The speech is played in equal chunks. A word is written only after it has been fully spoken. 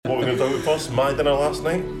talking about first, my dinner last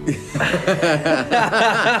night.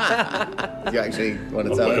 You actually want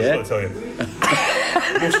to tell I've me? got to tell you.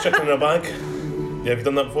 Roast chicken in a bag. Yeah, have you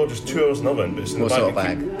done that before? Just 2 hours in the oven, but it's in What the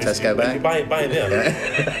bag. sort of bag? Tesco bag? You buy it there.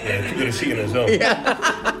 Yeah, keep the receipt in as well.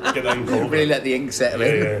 Yeah. Get that in cold. Really let the ink settle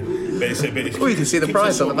in. Yeah. But it's Oh, you can see the keeps it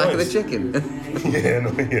price on the back of the moist. chicken.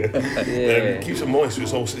 Keeps it moist,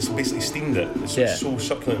 so it's basically steamed it. It's so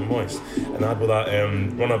succulent and moist. And I had with that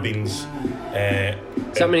runner beans,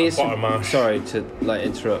 Does that mean it's butter mash. Sorry to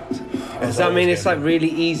interrupt. Does that mean it's really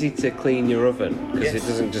easy to clean your oven because it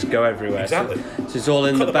doesn't just go everywhere? Exactly. So it's all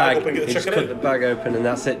in Cut the the bag bag. open, get the You just chicken cut in. the bag open and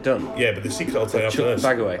that's it done. Yeah, but the secret I'll tell you after Chuck this. the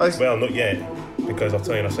bag away. Well, not yet, because I'll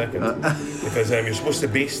tell you in a second. Because you're supposed to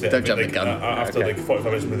baste it. Don't jump the like, gun. After like 45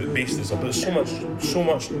 minutes with it basted stuff. But there's so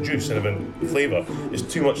much juice and flavour. It's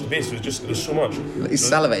too much to baste. There's so much. He's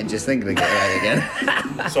salivating just thinking of getting out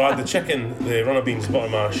again. So I had the chicken, the runner beans, butter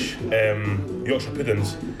mash, Yorkshire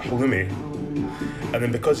puddings, halloumi, and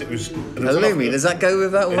then because it was Halloumi, does that go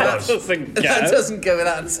with that one? does. That doesn't go with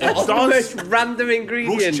that at all. The most random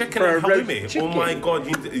ingredient roast chicken for a and roast halloumi. chicken. Oh my god,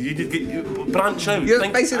 you did get branch out. You're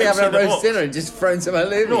think basically having a outside the roast box. dinner and just throwing some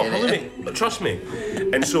halloumi No, in it. halloumi. Trust me.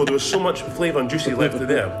 And so there was so much flavour and juicy left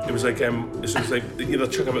there. It was like either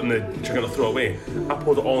chuck it in the chicken or throw it away. I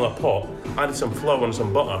poured it all in a pot, added some flour and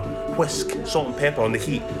some butter, whisk, salt and pepper on the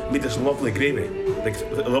heat, made this lovely gravy, like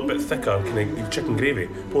a little bit thicker kind of chicken gravy.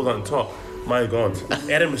 Pour that on top. My God,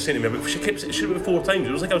 Erin was saying to me, but she kept saying it 4 times.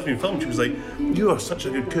 It was like I was being filmed. She was like, "You are such a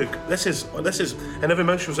good cook. This is," and every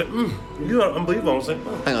mouth she was like, "You are unbelievable." I was like,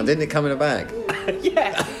 oh. Hang on, didn't it come in a bag?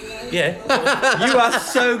 Yeah. "Yeah." You are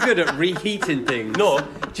so good at reheating things. No.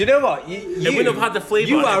 Do you know what? It wouldn't have had the flavour.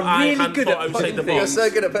 You if are I really hadn't good thought at outside putting the You're box. so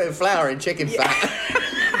good at putting flour in chicken fat.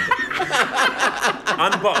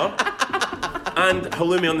 And butter. And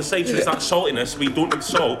halloumi on the side, so it's that saltiness. We don't need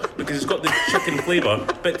salt because it's got the chicken flavour.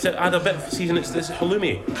 But to add a bit of season, it's this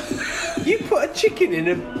halloumi. You put a chicken in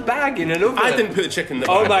a bag in an oven. I didn't put the chicken in the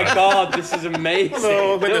Oh bag. my god, this is amazing.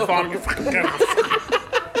 No, when the farm, you fucking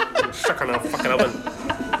stuck in a fucking oven.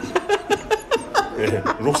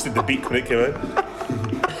 Yeah, roasted the beak when it came out.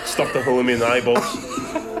 Stuffed the halloumi in the eyeballs.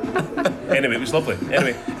 Anyway, it was lovely.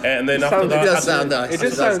 Anyway, and then after It that, It does after- sound nice. It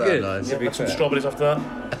does sound good. nice. To be had some fair. strawberries after that.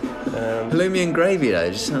 Halloumi and gravy though,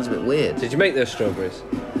 just sounds a bit weird. Did you make those strawberries?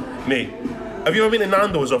 Mate, have you ever been to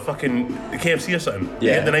Nando's or fucking KFC or something? You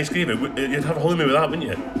Yeah. get the nice gravy. You'd have a halloumi with that, wouldn't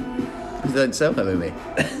you? They don't sell halloumi.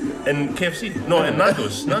 In KFC? No, in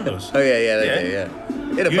Nando's. Nando's. Oh yeah, they Yeah? do, yeah.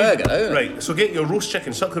 In a burger, though. Right, so get your roast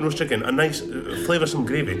chicken, suckling roast chicken, a nice flavoursome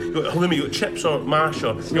gravy. You got halloumi, you got chips or mash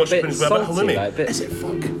or Yorkshire bit puddings with a bit of salty, halloumi. like, bit- Is it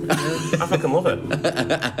fuck? I fucking love it.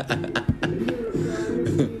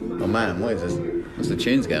 Oh man, what's the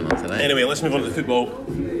tunes going on today? Anyway, let's move on to the football.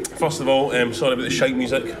 First of all, sorry about the shite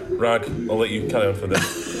music. Rag, I'll let you carry on for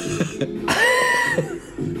this.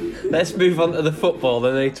 Let's move on to the football,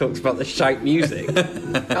 then he talks about the shite music.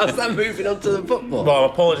 How's that moving on to the football? Well, I'm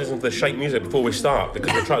apologising for the shite music before we start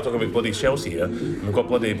because we're trying to talk about bloody Chelsea here and we've got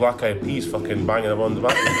bloody Black Eyed Peas fucking banging them on the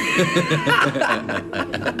back.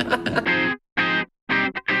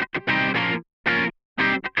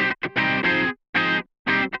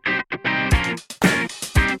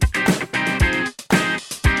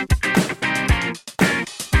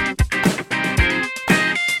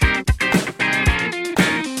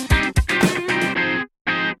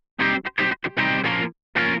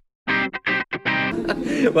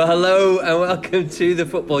 Well, hello and welcome to the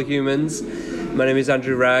Football Humans. My name is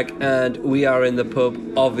Andrew Ragg and we are in the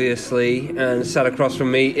pub, obviously, and sat across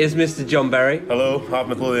from me is Mr. John Berry Hello, Harv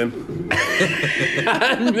McLean.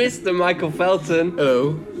 and Mr. Michael Felton.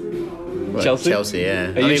 Hello. Well, Chelsea? Chelsea,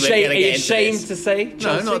 yeah. Are you ashamed to say No,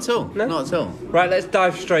 Chelsea? not at all. No? Not at all. Right, let's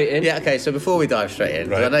dive straight in. Yeah, okay, so before we dive straight in,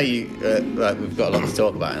 'cause I Right. know you, we've got a lot to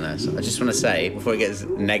talk about in this, I just want to say, before it gets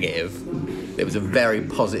negative, it was a very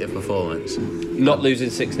positive performance. Not losing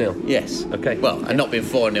 6-0. Yes. Okay. Well, and not being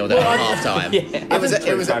 4-0 down at half time. Yeah, it was after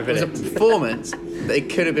a 25 it was a minutes. performance that they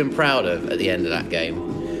could have been proud of at the end of that game.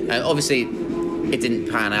 And obviously, it didn't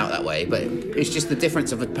pan out that way, but it's just the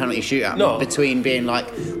difference of a penalty shootout No. between being like,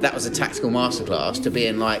 that was a tactical masterclass, to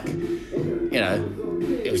being like, you know,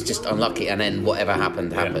 it was just unlucky, and then whatever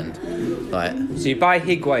happened. Like, So you buy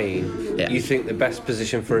Higuain, Yeah. you think the best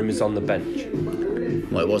position for him is on the bench.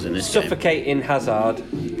 well, it wasn't this game. Suffocating Hazard,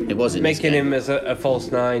 It wasn't this making game. him as a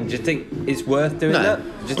false nine. Do you think it's worth doing No, that?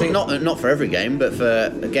 Do you think not for every game, but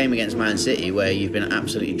for a game against Man City where you've been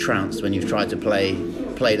absolutely trounced when you've tried to play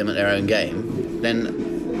them at their own game, then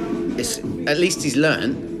at least he's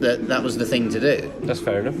learned that was the thing to do. that's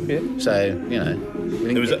fair enough? Yeah. So, you know,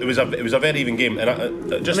 It was a very even game, and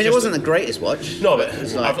it wasn't the greatest watch. No, but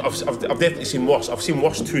It's like- I've definitely seen worse. I've seen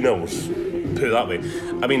worse 2-0s. Put it that way.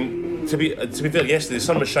 I mean, to be fair, yesterday the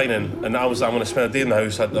sun was shining, and I'm going to spend a day in the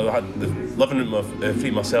house. I had the living room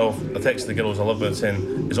free myself. I texted the girls I live with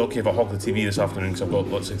saying, "Is it okay if I hog the TV this afternoon? Because I've got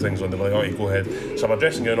lots of things on." They're like, "Oh, you go ahead." So my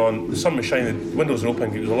dressing gown on. The sun was shining. The windows were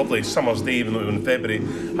open. It was a lovely summer's day, even though it was in February.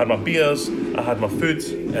 I had my beers. I had my food.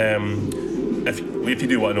 If you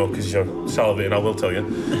do want to know, because you're salivating, I will tell you.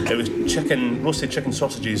 It was roasted chicken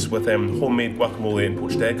sausages with homemade guacamole and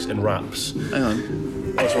poached eggs and wraps. Hang on.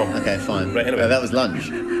 What's wrong? Okay, fine. Right, anyway. That was lunch.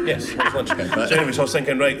 Yes, that was lunch. right. So anyway, so I was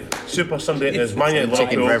thinking, right, Super Sunday is Man United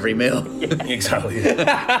Chicken Liverpool. for every meal. Exactly.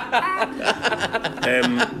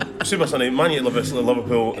 Super Sunday, Man United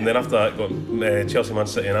Liverpool, and then after that got Chelsea Man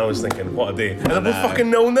City, and I was thinking, what a day. And they're both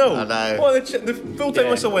fucking 0-0. I know. What the full time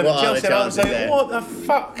whistle win, What are Chelsea, the and I was chances like, there? what the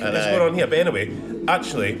fuck is know. going on here? But anyway,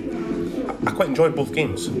 actually, I quite enjoyed both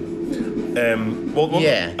games. We'll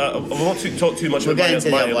not talk too much We'll about get into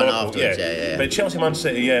the Man other one Liverpool, afterwards, yeah. But Chelsea Man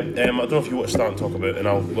City, I don't know if you want to start and talk about it, and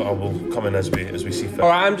I will come in as we see fit. All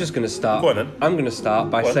right, I'm just going to start. Go on then. I'm going to start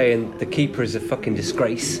by Go on. saying the keeper is a fucking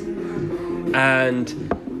disgrace, and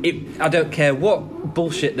I don't care what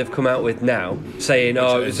bullshit they've come out with now, saying it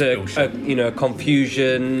was a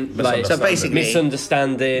confusion, like So basically,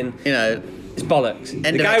 misunderstanding. It's bollocks.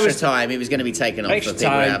 End of extra time, he was going to be taken off for Extra people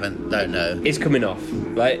who time. don't know. It's coming off.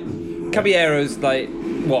 Like Caballero's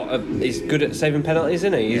he's good at saving penalties,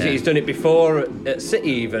 isn't he? He's done it before at City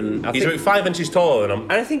even. He's about 5 inches taller than him.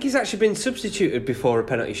 And I think he's actually been substituted before a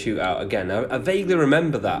penalty shootout again. I vaguely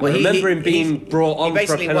remember that. Well, I remember him being brought on He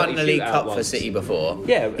basically for a penalty won the League shootout Cup for once. City before.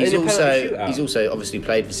 Yeah, he's in a penalty also shootout. obviously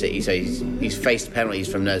played for City, so he's faced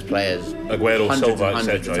penalties from those players Aguero, hundreds Silva, and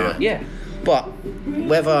hundreds etc., of times. Yeah. But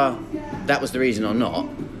whether that was the reason or not,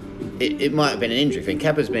 it might have been an injury thing.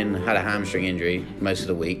 Kepa's had a hamstring injury most of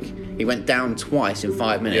the week. He went down twice in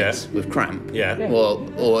 5 minutes with cramp. Yeah. Or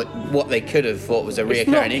what they could have thought was a It's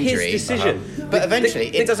reoccurring not injury. his decision. But eventually,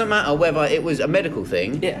 it doesn't matter whether it was a medical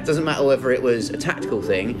thing. Yeah. It doesn't matter whether it was a tactical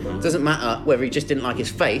thing. It doesn't matter whether he just didn't like his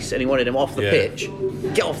face and he wanted him off the pitch.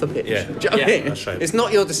 Get off the pitch. Yeah. Do you know what I mean? That's right. It's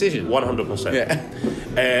not your decision. 100%. Yeah.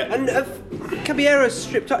 And Caballero's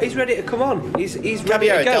stripped up. He's ready to come on. He's ready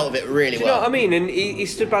Caballero to go. dealt with it really Do you know well. what I mean? And he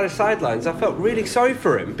stood by the sidelines. I felt really sorry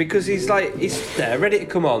for him because he's there, ready to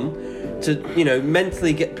come on, to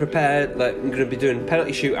mentally get prepared. Like, I'm going to be doing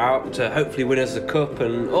penalty shootout to hopefully win us the cup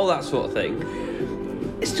and all that sort of thing.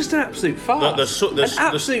 It's just an absolute farce. An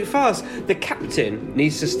absolute farce. The captain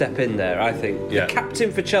needs to step in there, I think. Yeah. The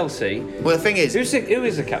captain for Chelsea. Well, the thing is, Who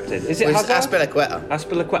is the captain? Is it it's Hazard? Azpilicueta.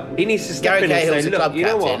 Azpilicueta. He needs to step Gary in and Cahill's say, the club look, you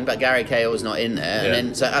know captain, what? but Gary Cahill's not in there, Yeah. and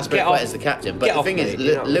then so Get Azpilicueta off. is the captain. But Get the off, thing is, mate,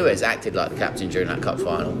 you know. Lewis acted like the captain during that cup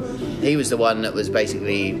final. He was the one that was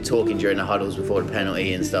basically talking during the huddles before the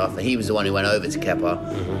penalty and stuff. And he was the one who went over to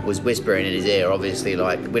Kepa, was whispering in his ear. Obviously,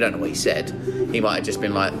 like, we don't know what he said. He might have just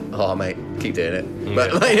been like, "Oh, mate, keep doing it."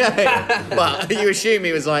 But but you assume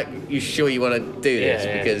he was like, "You sure you want to do this?"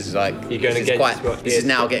 Yeah. Because like You're going this is against what- this is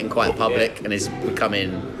now getting quite public and it's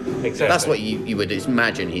becoming. Exactly. That's what you would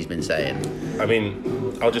imagine he's been saying. I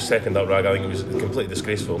mean, I'll just second that, Rag. I think it was completely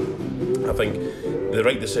disgraceful. I think the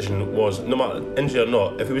right decision was, no matter injured or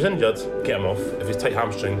not, if he was injured, get him off. If he's tight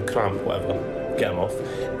hamstring, cramp, whatever, get him off.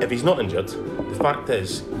 If he's not injured, the fact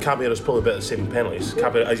is, Caballero's probably better at saving penalties.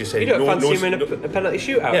 Caballero, as you say, You don't fancy him in a penalty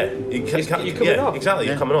shootout? Yeah, you're coming off. exactly.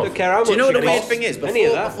 Yeah. You're coming off. Don't care how much Do you know what the it weird costs, thing is? any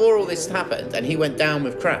of that. Before all this happened and he went down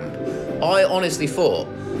with cramp, I honestly thought,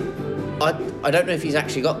 I don't know if he's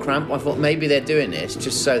actually got cramp. I thought maybe they're doing this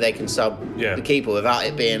just so they can sub the keeper without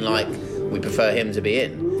it being like, we prefer him to be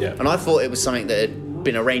in. Yeah. And I thought it was something that had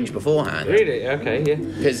been arranged beforehand. Really? Okay, yeah.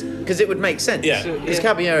 Because it would make sense. Yeah. Because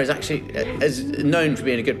Caballero is actually is known for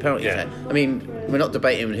being a good penalty Yeah. taker. I mean, we're not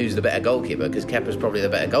debating who's the better goalkeeper because Kepa's probably the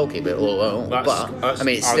better goalkeeper. But That's I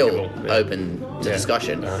mean, it's still arguable, yeah. open to Yeah.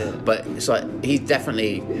 discussion. Yeah. But it's like he's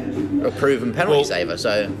definitely a proven penalty saver.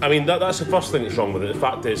 So I mean, that's the first thing that's wrong with it. The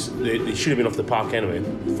fact is, they should have been off the park anyway,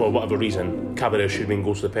 for whatever reason. Caballero should have been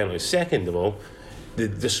goes to the penalty. Second of all, the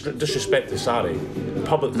disrespect to Sarri,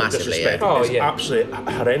 public Massively, disrespect, yeah. Oh, is yeah. absolutely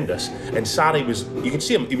horrendous. And Sarri was, you can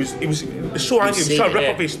see him, he was so angry, he was trying to rip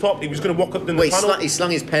it, off his top, he was going to walk up in the well, tunnel. he slung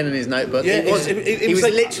his pen in his notebook. Yeah, he was it was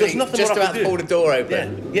like, literally there's nothing just more I about could to do. pull the door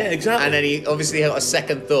open. Yeah, exactly. And then he obviously had a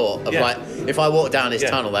second thought of Yeah. like, if I walk down this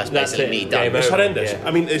Yeah. tunnel, that's That's basically it. me done. Game It's over. horrendous. Yeah.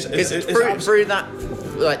 I mean, it's Through that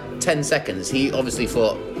like 10 seconds, he obviously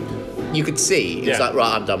thought. You could see he was Yeah. like,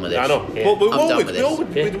 right, I'm done with this. I know. Yeah. Well, I'm done with this.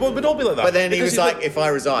 we'd all be like that. But then he Because was like, if I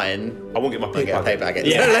resign, I won't get my pay Get back. paid back.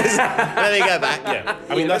 Yeah. Let me go back. Yeah,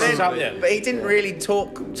 I mean that's But then- exactly it. But he didn't really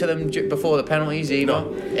talk to them before the penalties either,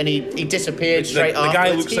 No. and he disappeared straight the after.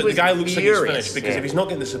 guy looks like he's furious. finished because if he's not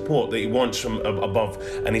getting the support that he wants from above,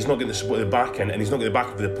 and he's not getting the support of the back end, and he's not getting the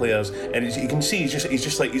back of the players, and you can see he's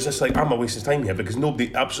just like I'm a waste of time here because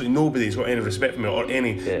absolutely nobody's got any respect for me or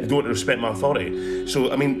they don't respect my authority.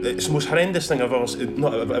 So I mean, it's the most horrendous thing I've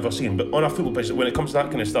ever seen. But on a football pitch, when it comes to that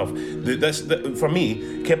kind of stuff, for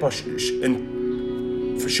me, Kepa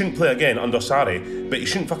shouldn't play again under Sarri, but he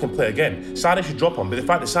shouldn't fucking play again. Sarri should drop him, but the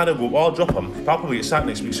fact that Sarri will go, I'll drop him, but I'll probably get sacked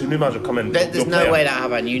next week, so new manager will come in. There's no way that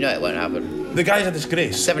happen. You know it won't happen. The guy's a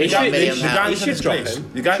disgrace. 75 million The pounds. guy's a He should drop disgrace.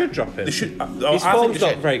 him. The guy He should drop him. They should. His I think form's they not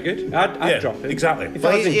should. very good. I'd drop him. Exactly. If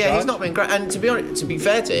I was in He's charge. not been great. And to be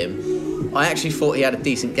fair to him, I actually thought he had a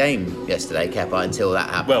decent game yesterday, Kepa, until that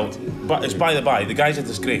happened. Well, but it's by the by. The guy's a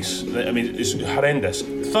disgrace. I mean, it's horrendous.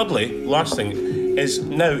 Thirdly, last thing is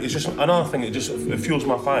now it's just another thing that just fuels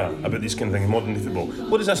my fire about this kind of thing in modern day football.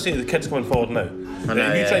 What does that say to the kids coming forward now? I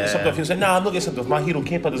know, If you try yeah, to sub off, you say, "Nah, I'm not getting subbed off. My hero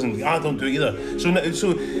Kepa doesn't. I don't do it either."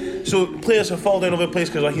 So players will fall down over the place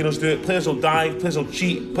because our heroes do it. Players will dive. Players will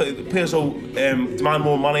cheat. Players will demand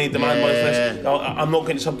more money. Demand money for this. I'm not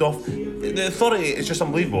getting subbed off. The authority is just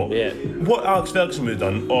unbelievable. Yeah. What Alex Ferguson would have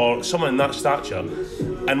done, or someone in that stature,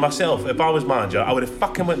 and myself, if I was manager, I would have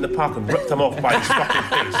fucking went in the park and ripped him off by his fucking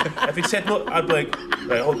face. If he'd said no, I'd be like,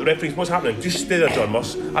 right, hold the referees, what's happening? Just stay there, John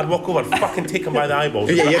Moss. I'd walk over and fucking take him by the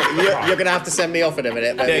eyeballs. you're going to have to send me off in a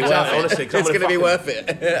minute. But Yeah, exactly, honestly, 'cause I'm it's going to be fucking- worth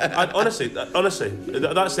it. honestly,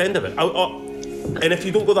 that's the end of it. And if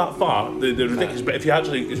you don't go that far, the ridiculous. But if you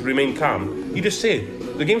actually remain calm, you just say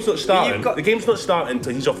the game's not starting. The game's not starting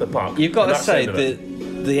until he's off the park. You've got And to that's the say end of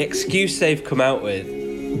it. the excuse they've come out with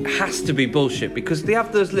has to be bullshit because they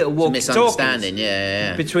have those little walkie-talkies Misunderstanding,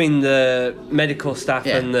 yeah. between the medical staff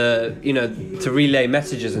Yeah. and the to relay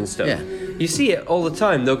messages and stuff. Yeah. You see it all the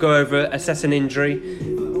time. They'll go over, assess an injury,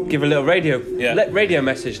 give a little radio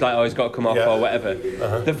message like, "Oh, he's got to come off" Yeah. or whatever.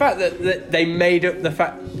 The fact that they made up the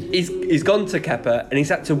fact he's gone to Kepa and he's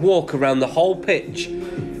had to walk around the whole pitch.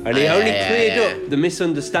 And he only cleared up the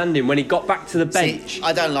misunderstanding when he got back to the bench.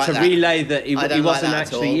 I don't like to that. relay that he I don't like wasn't that at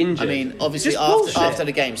actually all. injured. I mean, obviously Just bullshit. after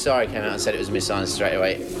the game, Sarri came out and said it was a misunderstanding straight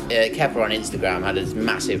away. Kepa on Instagram had this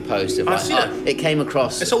massive post of I've seen it came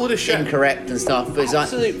across It's a load of shit. incorrect and stuff. But it's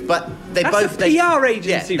Absolute- but they That's both the PR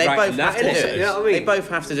agency they writing both that, have to do isn't it. it? You know what I mean? They both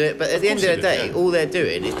have to do it. But at the end of course the they day, do, yeah. all they're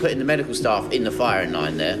doing is putting the medical staff in the firing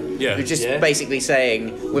line there. Yeah. Who're just Yeah. basically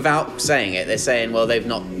saying, without saying it, they're saying, well, they've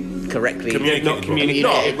not correctly Not communicated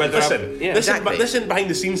No, whether listen, yeah. Exactly. listen behind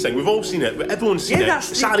the scenes thing. We've all seen it. Everyone's seen Yeah, it. that's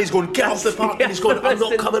the- Sarri's going, get off the park, and he's going, I'm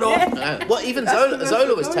not coming off. Well, even That's the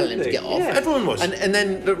Zola was most telling him to thing. get off. Yeah. Everyone was. And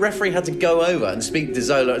then the referee had to go over and speak to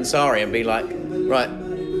Zola and Sarri and be like, right.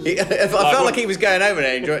 I felt like he was going over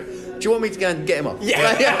there. Do you want me to go and get him off? No,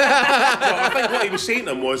 I think what he was saying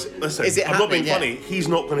to him was, listen, Is it I'm not being happening? funny. He's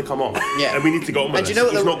not going to come off. Yeah. And we need to go on with And do this. you know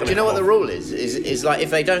what He's not the gonna do you know what come the off. rule is? Is like if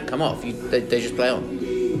they don't come off, they just play on.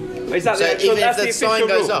 Is that So the, even that's if the sign official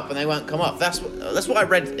goes rule? up and they won't come off, that's what I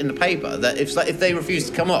read in the paper. That if they refuse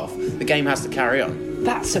to come off, the game has to carry on.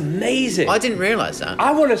 That's amazing. I didn't realise that.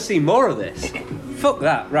 I want to see more of this. Fuck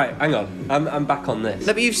that. Right, hang on. I'm back on this.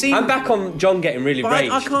 No, but you've seen. I'm back on John getting really But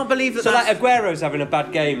raged. I can't believe that. So that's, like Aguero's having a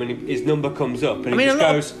bad game and his number comes up and I mean, he a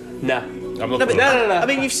just lot goes, nah. I'm not No, but going No. I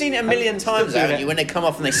mean, you've seen it a million times, doing haven't it. you? When they come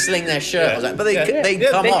off and they sling their shirt, Yeah. I was like, but they Yeah.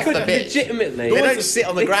 come they off could the pitch. legitimately. They don't just sit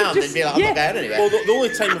on the they could ground just- and be like, I'm not going anywhere. Well, the only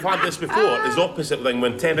time we've had this before is the opposite thing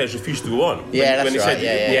when Tevez refused to go on. Yeah, when that's he right, said,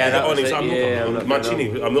 yeah. Yeah, that on, was he's it. like, I'm Yeah, not I'm going not on. going Mancini,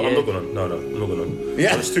 on. I'm not Yeah. going on. No, I'm not going on.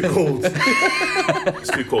 Yeah. It's too cold. It's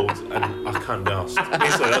too cold and I can't be arsed.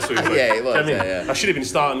 Basically, that's what he was like. Yeah, it was, I mean, yeah. I should have been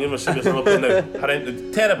starting, I'm up and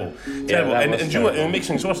down. Terrible. that And was do you know what? terrible. It makes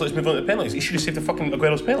things worse. Let's move on to the penalties. He should have saved the fucking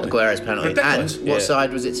Aguero's penalty. Aguero's penalty. Ridiculous. And what Yeah.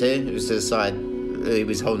 side was it to? It was to the side he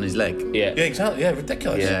was holding his leg. Yeah. Yeah, exactly. Yeah,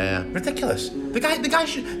 ridiculous. Yeah. Ridiculous. The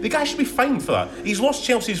guy should be fined for that. He's lost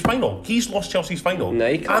Chelsea's final. No,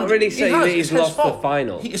 you can't really say that he's It's his lost the fault.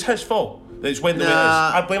 final. It's his fault. It's when the way it is.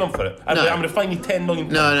 Nah. I blame him for it. I'm going to fine you £10 million.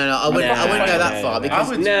 No. I wouldn't go that far because I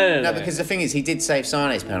would- No. because the thing is, he did save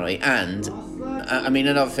Sane's penalty, and I mean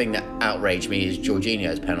another thing that outraged me is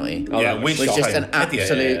Jorginho's penalty. Oh, Yeah, that waste was of just time. an Idiot.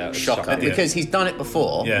 absolute that was shocker shocking. because he's done it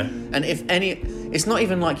before. Yeah. And if any, it's not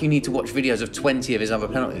even like you need to watch videos of 20 of his other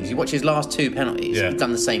penalties. You watch his last 2 penalties. Yeah. He's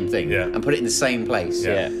done the same thing Yeah. and put it in the same place.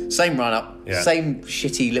 Yeah. Same run up. Yeah. Same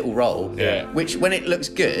shitty little roll. Yeah. Which when it looks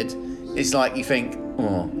good, it's like you think,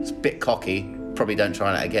 oh, it's a bit cocky. Probably don't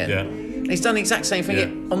try that again. Yeah. And he's done the exact same thing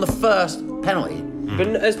Yeah. on the first penalty. But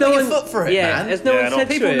as no Put your one, foot for it, man. As no Yeah, I one know. said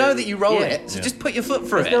to People him, know that you roll yeah. it, so just put your foot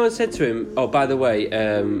for As it. no one said to him, oh, by the way,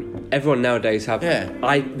 everyone nowadays have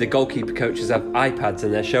the goalkeeper coaches have iPads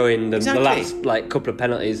and they're showing them Exactly. the last couple of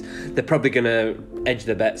penalties. They're probably going to edge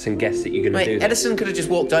their bets and guess that you're going to do Mate, that. Edison could have just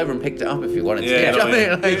walked over and picked it up if he wanted to. Yeah, Do you know what I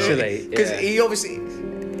mean? literally, Because yeah. he obviously,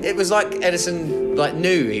 it was like Edison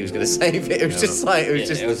knew he was going to save it. It was just like it was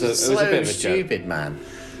just it was a so bit of a joke. stupid, man.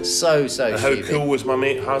 So How stupid. cool was my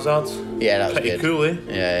mate Hazard? Yeah, that was Pretty good. cool, eh?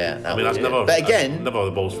 Yeah. That I mean, was that's good. never. But again, I've never had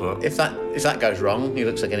the balls for that. if that goes wrong, he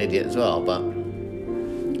looks like an idiot as well.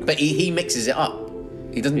 But he mixes it up.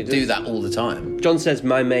 He doesn't do that all the time. John says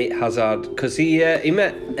my mate Hazard because he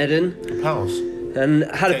met Eden Pals. and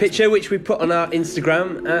had a picture which we put on our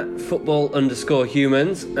Instagram at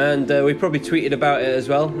football_humans, and we probably tweeted about it as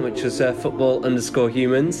well, which was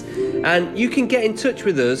football_humans. And you can get in touch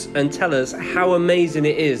with us and tell us how amazing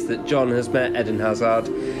it is that John has met Eden Hazard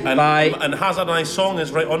And Hazard and I's song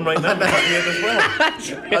is right now. Here as well.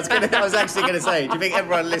 I was actually going to say, do you think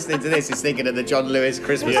everyone listening to this is thinking of the John Lewis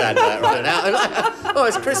Christmas advert right now? Oh,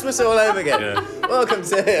 it's Christmas all over again. Yeah. Welcome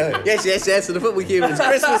to yes, to the Football Humans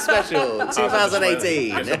Christmas Special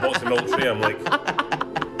 2018. Gets a box of milk tray. I'm like,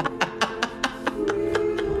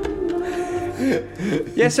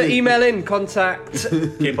 Yes, so email in, contact.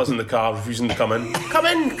 keep us in the car, refusing to come in. Come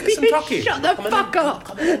in, get some turkey. Shut the fuck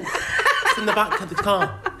up. It's in the back of the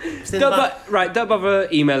car. It's in the Don't, back. don't bother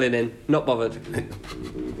emailing in. Not bothered.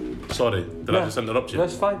 Sorry, did I just interrupt you?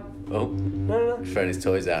 That's fine. Oh. No. He's throwing his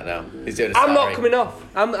toys out now. He's doing a I'm not sorry. coming off.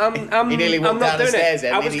 I'm He nearly walked I'm not down the doing stairs it.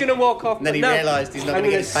 then, I and was he- going to walk off. and then he but no. realised he's not I'm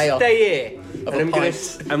gonna gonna get his payoff stay here. of And a I'm going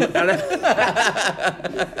pint.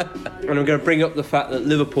 and I'm going to bring up the fact that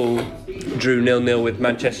Liverpool drew 0-0 with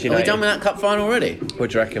Manchester Are we United. done with that cup final already?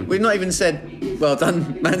 What do you reckon? We've not even said, well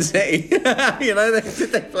done, Man City. Did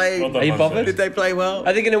they play? Well done, Are you Man bothered? Did they play well?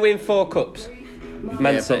 Are they going to win 4 cups?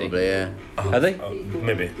 Man Yeah, City. probably, yeah. Are they?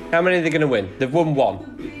 Maybe. How many are they going to win? They've won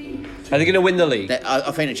 1. Are they going to win the league?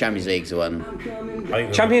 I think the Champions League's the one.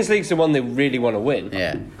 Champions League's the one they really want to win.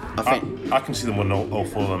 Yeah. I think. I can see them winning all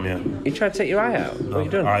 4 of them, yeah. You trying to take your eye out? What are you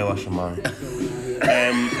doing? Eyelash of mine.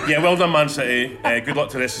 Yeah, well done, Man City. Good luck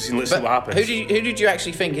to this season. Let's see what happens. Who did you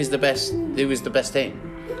actually think is the best? Who was the best team?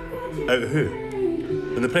 Out of who?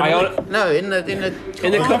 In the Premier League? No, in the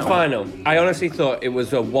In the cup final, I honestly thought it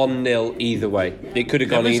was a 1-0 either way. It could have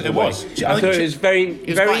gone either it way. was. I I think thought it was very,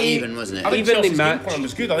 was very quite even, wasn't it? I think evenly Chelsea's game matched. plan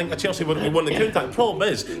was good. I think Chelsea won the counter-attack. The problem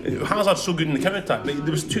is, Hazard's so good in the counter-attack, but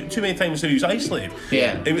there was too many times that he was isolated.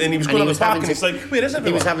 Yeah. And he was And going he up was the back having and it's to- like, where is everyone?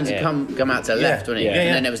 He was having to Yeah. come out to the left, wasn't he? Yeah.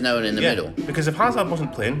 And then there was no one in the middle. Because if Hazard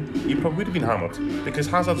wasn't playing, he probably would have been hammered. Because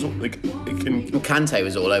Hazard's like, it can. Well, Kante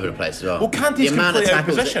was all over the place as well. Well, Kante's The amount of completely out of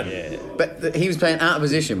tackles position. But he was playing out of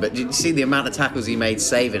position. But did you see the amount of tackles he made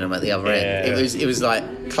saving him at the other end? Yeah. It was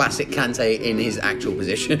like classic Kante in his actual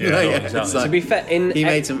position. Yeah, Like, no, it's exactly. like- To be fair, he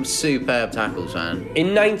made some superb tackles, man.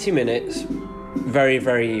 in 90 minutes, very,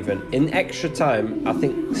 very even. In extra time, I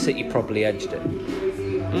think City probably edged it.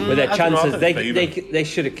 With their I don't know, I chances, think it's pretty they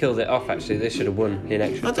should have killed it off. Actually, they should have won in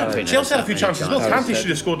extra I don't time. think Chelsea had a few chances as well. Kante should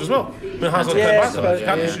have scored as well. When Hazard Yeah, played I back, suppose,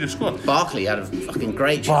 Kante yeah. should have scored. Barkley had a fucking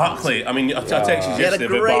great chance. Barkley, I mean, I texted you He had a yesterday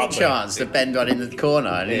about great Barkley. chance to bend one in the corner,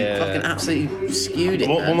 and he Yeah. fucking absolutely skewed it.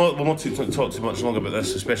 We'll man. not talk too much longer about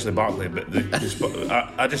this, especially Barkley. But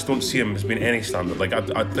I just don't see him as being any standard. Like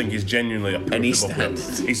I think he's genuinely a poor Any football player.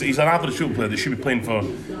 standard. He's an average football player that should be playing for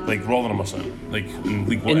like Rotherham or something, like in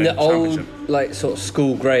League One. In the old, Championship. like sort of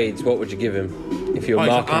school grades, what would you give him if you were Oh,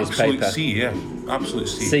 he's an marking his absolute paper? C, yeah, absolute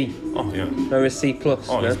C. C. Oh yeah. No, a C plus.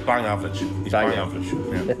 Oh, no? he's bang average. He's Bang bang, average.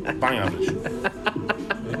 Yeah, bang average.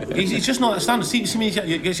 He's just not a standard. See when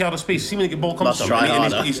he gets you out of space. See when the ball comes Must to him. try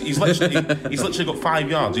and harder. he's literally got 5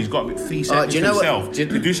 yards. He's got about 3 seconds do you to know what- himself do you-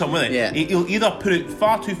 to do something with it. Yeah. He'll either put it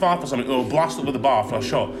far too far for something, or he'll blast it with the bar for a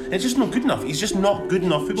shot. It's just not good enough. He's just not good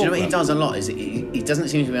enough football. Do you know what he player. does a lot? Is he doesn't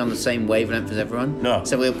seem to be on the same wavelength as everyone. No.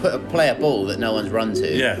 So we'll play a ball that no one's run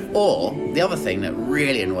to. Yeah. Or the other thing that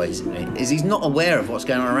really annoys me is he's not aware of what's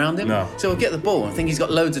going on around him. No. So we'll get the ball and think he's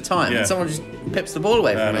got loads of time, Yeah. and someone just pips the ball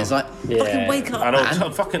away Yeah, I from him. know. It's like, Yeah. fucking wake up, I know.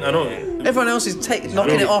 man. I know. Everyone else is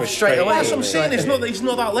knocking really it off straight frustrating. away. That's what I'm It's saying. like- He's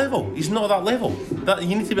not that level. He's not that level. That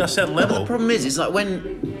you need to be at a certain But level. the problem is, it's like when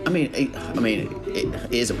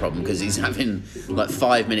it is a problem because he's having like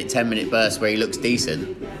 5 minute, 10-minute bursts where he looks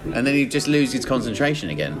decent, and then he just loses his concentration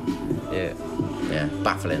again. Yeah. Yeah,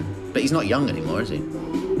 baffling. But he's not young anymore, is he?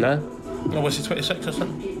 No. No, was he 26 or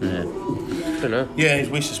something? Yeah. I don't know. Yeah, he's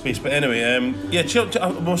wasted space. But anyway, yeah,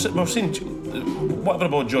 we're saying, whatever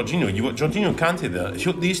about Jorginho? You've got Jorginho and Kante there.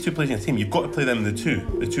 If these two players in the team, you've got to play them in the two,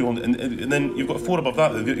 and then you've got 4 above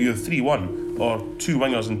that. You're 3-1 or 2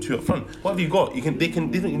 wingers and 2 up front. What have you got? They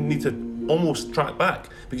don't even need to almost track back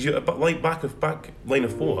because you're back line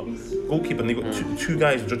of 4 goalkeeper, and they've got two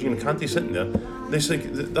guys, Jorginho and Kante, sitting there.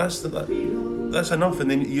 That's enough, and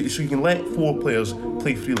then so you can let 4 players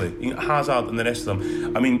play freely. You can Hazard and the rest of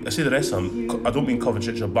them. I mean, I say the rest of them. I don't mean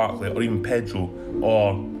Kovacic or Barkley or even Pedro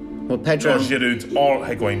or Pedro, Giroud or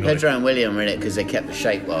Higuain. Pedro and William were in it because they kept the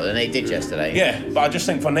shape well, and they did yesterday. Yeah, but I just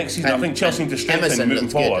think for next season, I think Chelsea need to strengthen Emerson moving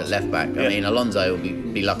looks forward. good at left back. Yeah. I mean, Alonso will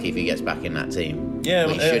be lucky if he gets back in that team. Yeah,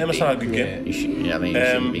 Well, he should Emerson be. had a good game. He should, you know what I mean, he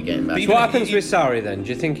shouldn't be getting back. but So what happens with Sarri then? Do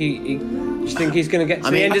you think do you think he's going to get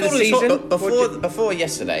to the end of the season? Before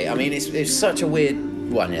yesterday, I mean, it's such a weird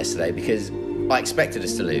one yesterday because I expected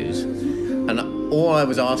us to lose, and all I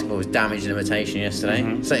was asking for was damage and imitation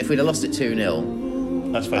yesterday. So if we'd have lost it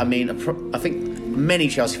 2-0, That's fine. I mean, I think many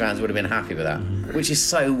Chelsea fans would have been happy with that, which is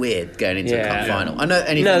so weird going into a cup final. I know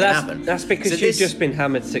anything can happen. That's because you've just been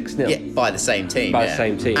hammered 6-0. Yeah, by the same team. By the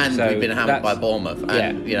same team, and so we've been hammered by Bournemouth,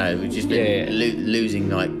 and you know we've just been losing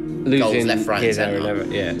goals left, right, and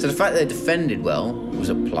centre. So the fact that they defended well was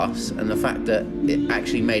a plus, and the fact that it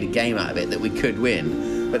actually made a game out of it that we could win.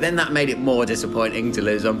 But then that made it more disappointing to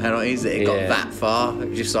lose on penalties that it got that far.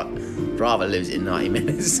 It was just like, I'd rather lose it in 90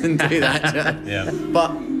 minutes than do that. Yeah.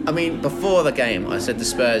 But I mean, before the game, I said the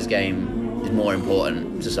Spurs game is more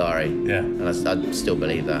important to Sarri. Yeah. And I still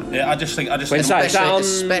believe that. Yeah, I just think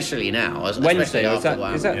Especially now. Wednesday, is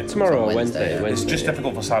that tomorrow or Wednesday? It's just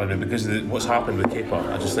difficult for Saturday because of what's happened with Kepa.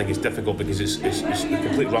 I just think it's difficult because it's a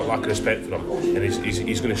complete lack of respect for him, and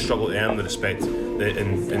he's going to struggle to earn the respect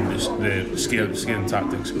in the scaring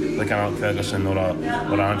tactics like an Alex Ferguson or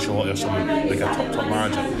Ancelotti or someone like a top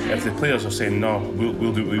manager. If the players are saying no,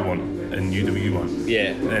 we'll do what we want and you do what you want,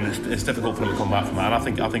 then it's difficult for them to come back from that. And I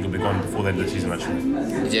think it'll be gone before the end of the season actually.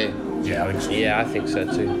 Did you? Yeah, I think so. Yeah, I think so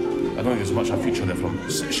too. I don't think there's much of a future there for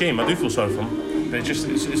him. Shame, I do feel sorry for him. But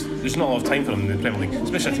there's not a lot of time for him in the Premier League,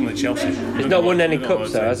 especially a team like Chelsea. He's not won any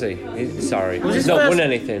cups though, has he? Sorry. He's not won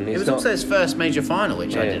anything. It was also his first major final,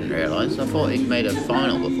 which I didn't realise. I thought he'd made a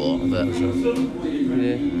final before, but...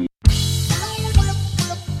 Yeah.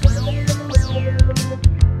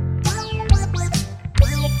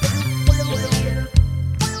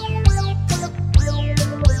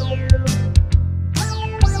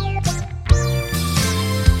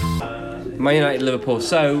 Man United Liverpool.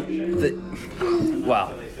 So, it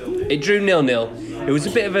drew 0-0. It was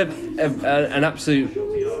a bit of an absolute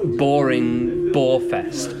boring bore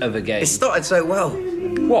fest of a game. It started so well.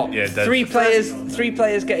 What? Yeah, three players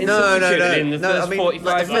getting substituted in the first 45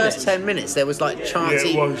 like the minutes. first 10 minutes, there was like chance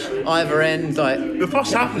Yeah, it was. either end. Like The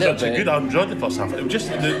first half was actually good. I enjoyed the first half. It was just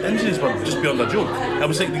the injuries were just beyond a joke. I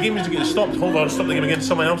was like, the game was to get stopped. Hold on, stop the game against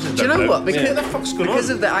someone else's. do you know what? What the fuck's going on? Because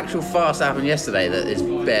of the actual fast that happened yesterday that is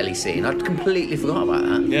barely seen, I'd completely forgot about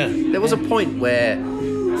that. Yeah. There was a point where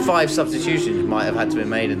 5 substitutions might have had to be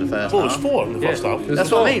made in the first Well, it was half. 4 in the first half. That's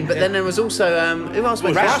what I mean. But then there was also who else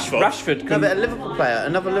went down? Rashford. No, but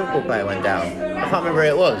another Liverpool player went down. I can't remember who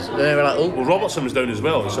it was. They were like, oh, Well, Robertson was down as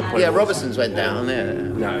well at some point. yeah, Robertson's went down. Yeah.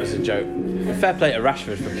 No, it was a joke. Fair play to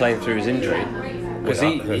Rashford for playing through his injury. Because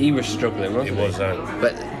he was struggling, wasn't he? It was.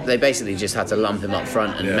 But they basically just had to lump him up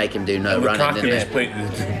front and make him do no and running, Lukaku didn't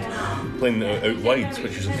was they? playing out wide,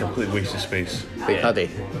 which was a complete waste of space. Big Huddy.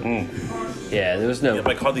 Yeah, there was no... Yeah,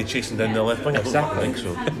 like Huddy chasing down the left wing. Exactly. I don't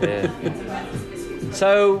think so. Yeah.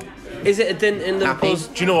 So, is it a dint in Liverpool's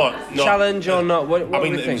Do you know what? No, challenge or not? What I do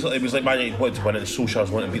mean, you think? it was like Man United wanted to win it. The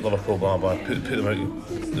Solskjaer's wanted to beat Liverpool, blah blah. Put them out,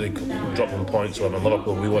 like drop them points. Or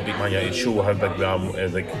Liverpool, we want to beat Man United. Show how big we are,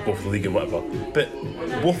 like go for the league or whatever. But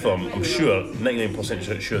both of them, I'm sure,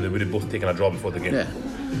 99% sure they would have both taken a draw before the game. Yeah.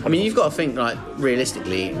 I mean, you've got to think, like,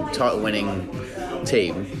 realistically, title-winning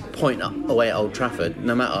team point up away at Old Trafford,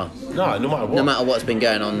 no matter No matter what. what's been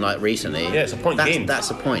going on, like, recently. Yeah, it's a point gained. That's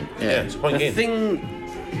a point. Yeah, it's a point The game.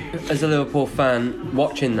 thing, as a Liverpool fan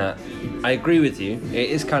watching that, I agree with you. It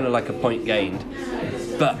is kind of like a point gained,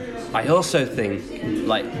 but I also think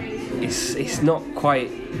like it's not quite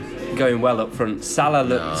going well up front. Salah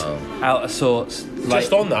looked out of sorts. Like,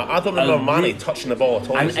 Just on that, I don't remember Mane touching the ball at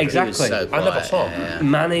all. And yesterday. exactly. So I never quiet, saw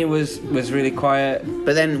him. Mane was really quiet.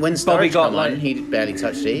 But then when Bobby Sturridge got, come like- on, he barely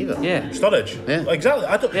touched it either. Yeah, Sturridge. Yeah. Exactly.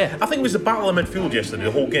 I think it was the battle of midfield yesterday,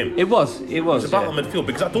 the whole game. it was. It was a battle of midfield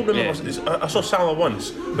because I don't remember. I saw Salah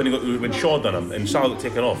once when Shaw done him and Salah got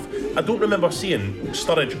taken off. I don't remember seeing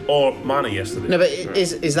Sturridge or Mane yesterday. No, but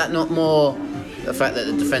is that not more the fact that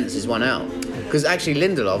the defence is one out? Because actually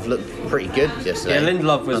Lindelof looked pretty good yesterday. Yeah,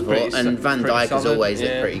 Lindelof was I thought. pretty and Van pretty Dijk as solid, always yeah.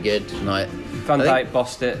 looked pretty good. Like, Van I think- Dijk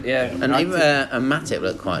bossed it. Yeah, and even Matip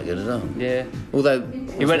looked quite good as well. yeah. Although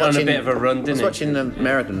He went on a bit of a run, didn't he? I was watching the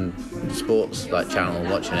American sports like channel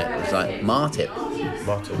watching it. It was like Martip.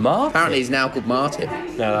 Martin. Martin? Apparently he's now called Martip.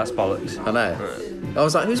 No, that's bollocks. I know. I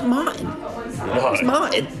was like, who's Martin? Who's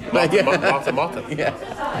Martin? Martin.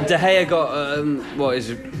 Yeah. De Gea got,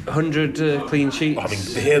 100 clean sheets. I mean,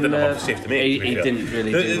 De Gea didn't have to save to make. He didn't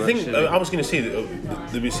really do The much, thing did he? I was going to say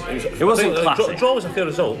that It wasn't classic. Draw was a fair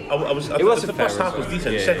result. I was a the fair first half was result.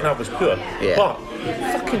 decent. Yeah, The second half was poor. Yeah. But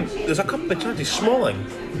fucking, there's a couple of chances. Smalling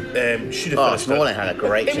should have Oh, finished Smalling it. had a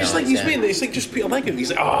great It was chance. like he's yeah. made. It's like just put your leg out. He's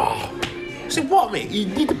like, I said, what, mate? You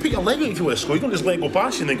need to put your leg out if you want to score. You don't just let it go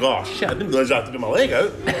past you and then go, oh shit, I didn't realise I had to put my leg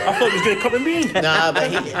out. I thought he was going to come at me. No,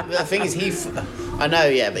 but the thing is, I know,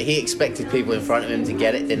 yeah, but he expected people in front of him to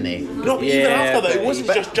get it, didn't he? No, but even Yeah, after that, it but-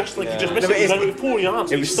 wasn't just like he just missed No, it. It but was like 4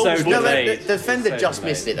 yards. it He was still so was No, going but delayed. the defender So just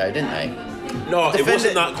delayed. missed it though, didn't they? No, it Defender-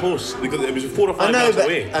 wasn't that close. It was 4 or 5 I know, yards but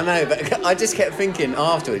away. I know, but I just kept thinking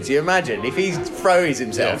afterwards. You imagine if he throws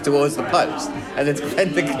himself Yeah. towards the post and the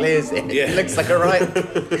defender clears it. Yeah. It looks like a right.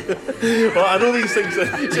 Well, I know these things. Do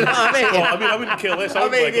you know what I mean? Well, I mean, I wouldn't care less. I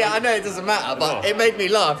mean, yeah, I know it doesn't matter, but No. it made me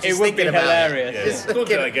laugh. It Just would be thinking about hilarious. Yeah. Just Don't do that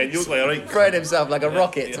fucking again. You look like a right. throwing himself like a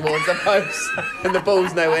rocket towards the post, and the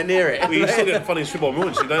ball's nowhere near it. Well, you still get the funniest football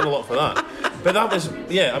moments. You're down a lot for that. But that was,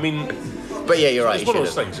 yeah. I mean, But yeah, you're right. it's one of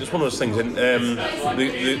those things. It's one of those things. And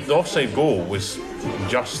the offside goal was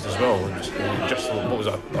just as well. It was just what was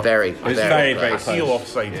that? Very, It was very, very A heel close.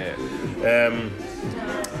 offside. Yeah.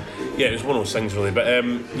 Yeah, it was one of those things really. But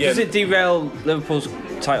yeah. Does it derail Liverpool's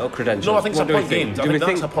title credentials? No, I think it's What a do we point gained. I Do we think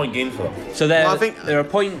that's think a point gained for them. so? They're Well, I think- they're a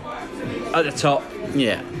point at the top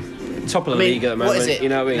Yeah. of the I mean, league at the moment. what is it? You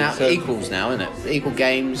know what I mean? Now, So, equals now, isn't it? Equal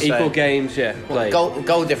games. equal so games, yeah. Played.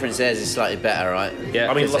 Goal difference theirs is slightly better, right? Yeah.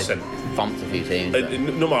 I mean, Because they listen. thumped a few teams. but-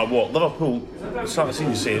 No matter what, Liverpool, start the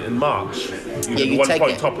season saying in March, you'd Yeah, be you 1 take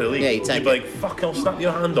point it. top of the league. Yeah, you take You'd be it. like, fuck, I'll snap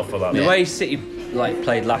your hand off for that. The Yeah. way City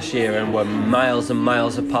played last year and were miles and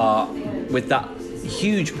miles apart with that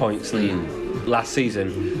huge points lead last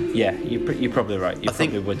season, yeah, you're probably right. You I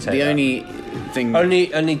think probably would take the that. only thing.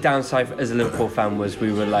 Only downside as a Liverpool fan was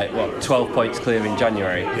we were like 12 points clear in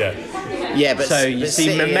January. Yeah. Yeah, but So you but see,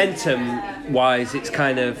 City- momentum-wise, it's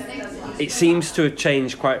kind of it seems to have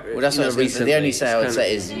changed quite. Well, that's you what I know, was gonna say. recently. The only say I would It's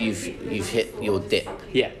say is you've hit your dip.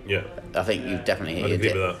 yeah. Yeah. I think you've definitely hit I'd your agree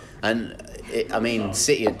dip. with And I mean,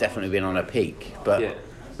 City have definitely been on a peak, but Yeah.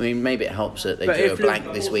 I mean, maybe it helps that they But drew a if blank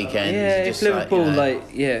Liv- this weekend. Yeah, just if Liverpool like,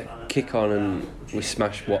 you know. kick on and we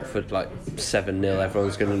smash Watford 7-0,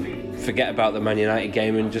 everyone's going to forget about the Man United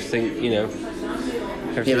game and just think Yeah,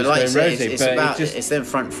 everything's but like I going say, rosy. it's but about just, it's them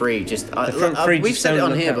front three. Just front three we've just said it don't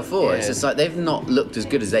on look here out. before. It's Yeah. just like they've not looked as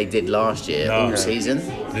good as they did last year No. all No. season.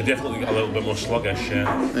 They definitely got a little bit more sluggish,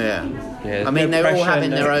 yeah. Yeah. Yeah, I mean, no they're all pressure, having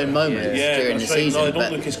no- their own moments Yeah, during the that's right. No, season, they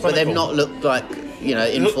don't look as but they've clinical. not looked like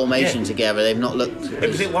in Look- formation yeah. together. They've not looked. It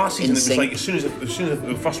was like last season, in it was sync. like as soon as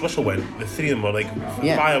the first whistle went, the three of them were like,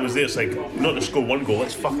 Yeah. fire was there, it's like, not to score one goal,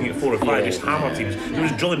 let's fucking get 4 or 5, just hammer teams. It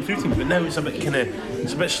was drilling through teams, but now it's a bit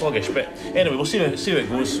it's a bit sluggish. But anyway, we'll see how it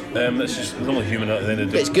goes. That's just, it's only human at the end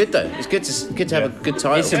of the But day. it's good though. It's good to have a good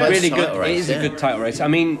title. It's a close really title good. race, It is yeah. a good title race. I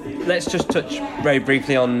mean, let's just touch very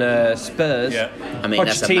briefly on Spurs. Yeah. I mean,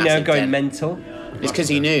 that's a Pochettino massive going dent. mental. It's because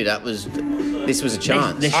he knew this was a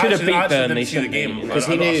chance. They should have beat I Burnley, didn't see the shouldn't they? game. Because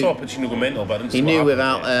he I knew- saw Pochettino go mental, but I didn't see He what knew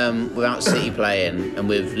happened. without City playing and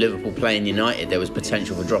with Liverpool playing United, there was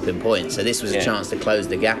potential for dropping points. So this was Yeah. a chance to close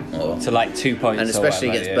the gap more. To 2 points. And or especially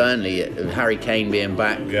whatever, against yeah. Burnley, Harry Kane being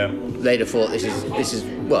back, Yeah. they'd have thought this is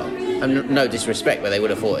well, and no disrespect, but they would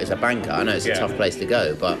have thought it's a banker. I know it's a Yeah. tough place to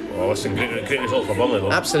go, but Well, listen, great result for Burnley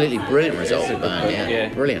though. absolutely brilliant result It's a for good Burnley. point, Yeah, yeah.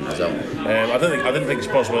 brilliant result. I didn't think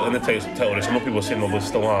Spurs were in the title race. I know people were saying they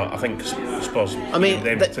still are. I think Spurs. I mean,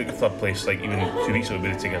 them they- took a third place. Like even 2 weeks ago, we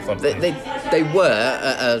would take a third They, place. they were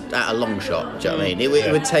at a long shot. Do you know what I mean?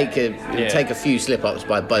 It would take a few slip ups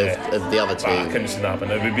by both Yeah. of the other But I two. couldn't see that happen.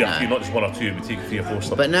 It would be a No. few, not just 1 or 2. It would take 3 or 4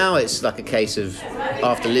 slips. But now it's like a case of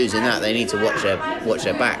after losing that, they need to watch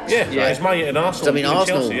their backs. yeah, Like, it's Man United and Arsenal. I mean, and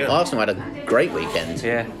Arsenal Chelsea, yeah. Arsenal had a great weekend.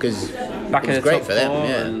 Yeah. Because Back it in was the great top for them. four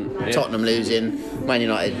Yeah. and- yeah. Tottenham losing, Man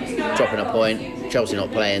United dropping a point, Chelsea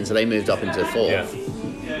not playing, so they moved up into fourth. Yeah.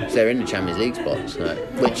 So they're in the Champions League spots,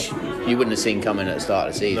 which you wouldn't have seen coming at the start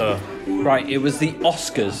of the season. No. Right, it was the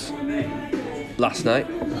Oscars last night,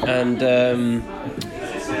 and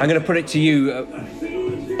I'm going to put it to you,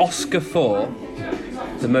 Oscar for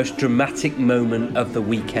the most dramatic moment of the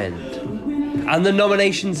weekend, and the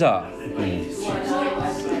nominations are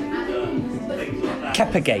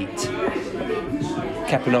Kepa-gate.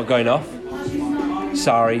 Kepa not going off.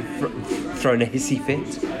 Sorry, throwing a hissy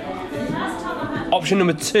fit. Option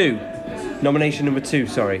number 2, nomination number 2,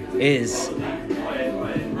 sorry, is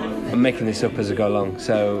a I'm making this up as I go along,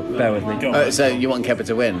 so bear with me. Go on. So you want Kepa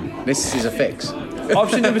to win? This is a fix.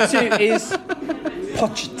 Option number 2 is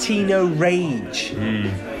Pochettino rage.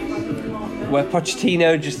 Where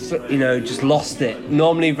Pochettino just lost it.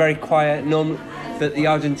 Normally very quiet, but the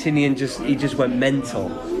Argentinian just went mental.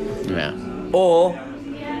 Yeah. Or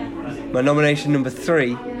my nomination number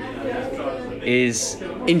 3 is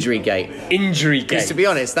Injury gate. injury Because gate. to be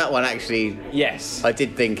honest, that one actually, Yes. I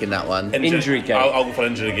did think in that one. Injury gate. I'll go for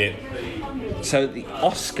injury gate. So the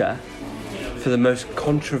Oscar for the most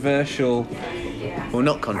controversial. Well,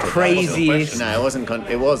 not controversial. Craziest- No, it wasn't.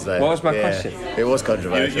 It was though. What was my Yeah. question? It was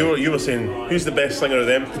controversial. You were saying who's the best singer of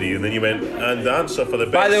them 3, and then you went, and the answer for the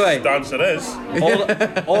best By the way- dancer is.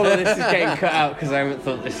 All of this is getting cut out because I haven't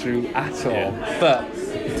thought this through at all. Yeah. But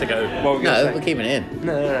Take it out. what were we No, going we're to say? keeping it in.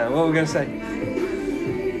 No. What were we going to say?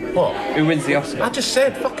 What? Who wins the Oscar? I just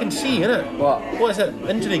said fucking C, innit? What? What is it?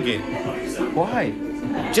 Injury gate. Why? Do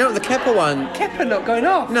you know what the Kepa one? Kepa not going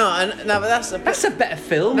off. No, but that's That's a better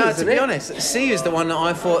film, No, isn't to be it? honest, C is the one that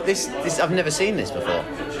I thought this. I've never seen this before.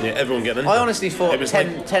 Yeah, everyone getting into I it. honestly thought it was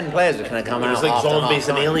 10 like, players were going to come it out. was like after zombies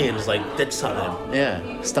and half-time. aliens, like did something. Yeah,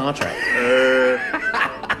 Star Trek.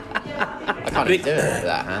 I can't even do it with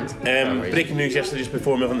that hand. For some reason. Breaking news yesterday, just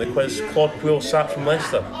before moving to the quiz, Claude Puel sacked from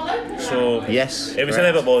Leicester. So Yes, it was correct.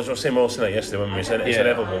 inevitable. As I was saying also yesterday when we said it's Yeah.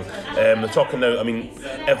 inevitable. They're talking now. I mean,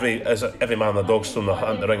 every man and the dog's throwing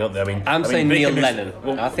the ring up there. I'm saying breaking Neil news- Lennon.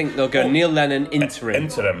 well, I think they'll go Neil Lennon interim.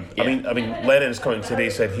 Interim. Yeah. I mean, Lennon's coming today.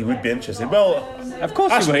 Said he would be interested. Well, Of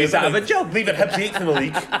course that's he will. weird, He's out of isn't a it? job. Leaving Hibs 8th in the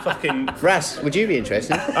league. Fucking. Ras, would you be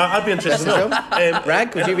interested? I'd be interested. to know.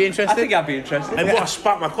 Rag, would you be I interested? think I'd be interested. And what I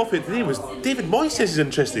sparked my coffee today was David Moyes says he's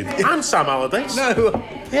interested, and Sam Allardyce. No.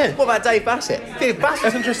 Yeah. What about Dave Bassett? Dave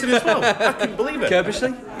Bassett's interested as well. I couldn't believe it.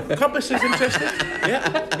 Kerbishley? Cubbis is interested.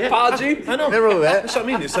 Yeah. Pardew? I know. They're all there. That's what I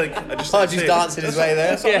mean. It's like I just. Pardew's dancing his way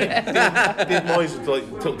there. That's what I mean. Dave Moyes would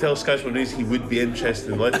like tell Sky Sports News he would be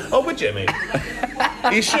interested. Like, oh, would you, mate?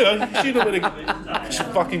 Are you sure? You don't want to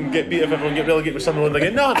fucking get beat if everyone get relegated with someone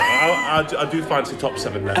again? No, I do fancy top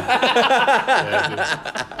 7 now.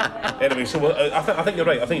 Yeah, anyway, so I think you're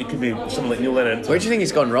right. I think it could be someone like Neil Lennon. Where do you think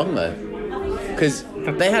it's gone wrong though? Because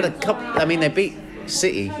they had a couple. I mean, they beat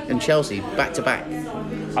City and Chelsea back to back.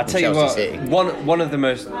 I tell you Chelsea what, City. one of the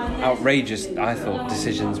most outrageous, I thought,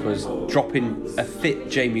 decisions was dropping a fit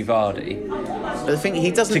Jamie Vardy But the thing,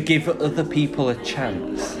 he to doesn't. give other people a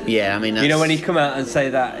chance. Yeah, I mean, that's, You know, when he come out and say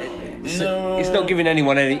that, it's not giving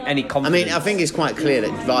anyone any I confidence. mean, I think it's quite clear that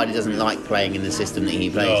Vardy doesn't like playing in the system that he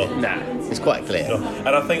plays No. in. Nah. It's quite clear. No. And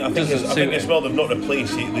I think Doesn't as suit well they've not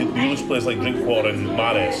replaced the English players like Drinkwater and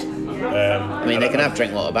Mahrez. I mean, they can have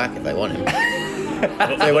Drinkwater back if they want him.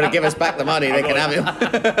 If they want to give us back the money, they can have him.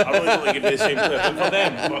 I really don't think it'd be the same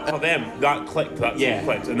player. But for them, that clicked. That Yeah.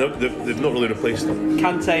 clicked, and they've not really replaced them.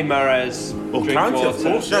 Kante, Mahrez, Well, Kante, of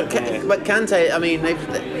course. No, Yeah. but Kante, I mean,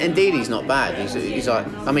 indeed, he's not bad. He's like,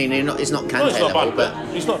 I mean, it's not Kante No, it's not level, bad,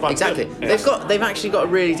 but he's not bad. exactly. Yeah. They've actually got a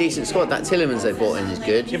really decent squad. That Tillemans they brought in is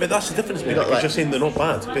good. Yeah, but that's the difference, mate. got, Because like- you're saying they're not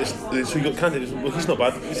bad. But so you got Kante. Well, he's not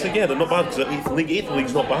bad. It's like, yeah, they're not bad. Because eighth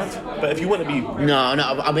league's not bad. But if you want to be, No,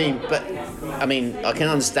 I mean, I can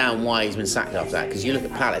understand why he's been sacked after that because you look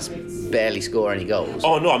at Palace, barely score any goals.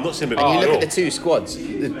 oh no, I'm not saying. But And you look no. at the two squads.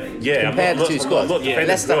 Yeah, compare I'm the not- two I'm squads. not defending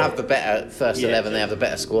Leicester Bro. have the better first 11. They have the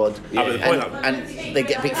better squad, Yeah, but the point and they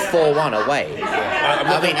get beat 4-1 away. I'm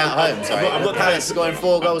not- I mean, at home. Sorry, I'm not Palace scoring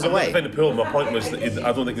 4 goals I'm not away. defending Poole. My point was that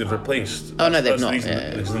I don't think they've replaced. Oh, no, they've that's the not, reason, yeah.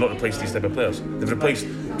 because they've not replaced these type of players. They've replaced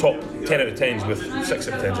top 10 out of 10s with 6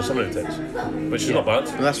 out of 10s or 7 out of 10s, which is not bad.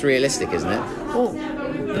 Well, that's realistic, isn't it? Oh,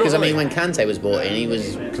 Because I mean, when Kante was brought in, he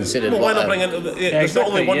was considered. well, why what, not a- bring in? There's not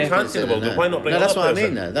only exactly, one yeah. Kante in the world. No. Why not bring? No, that's other what I players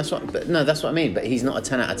mean. in? Though. That's what I mean. But he's not a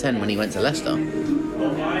 10 out of 10 when he went to Leicester.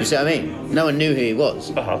 You see what I mean? No one knew who he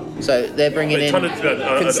was. Uh-huh. So they're bringing They're in, trying to do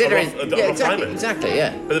a considering, rough- a yeah, rough exactly, timing. exactly,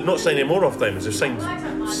 yeah, But they've not signed any more off timers. They've signed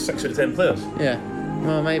 6 out of 10 players. yeah.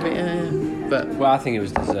 Well, maybe, yeah. But Well, I think it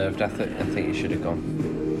was deserved. I think he should have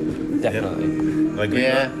gone. Definitely. I agree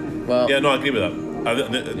yeah, with that. well. Yeah, no, I agree with that.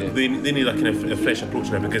 They need a kind of a fresh approach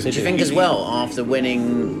now because. Do you think as well after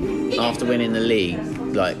winning the league,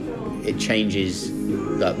 like it changes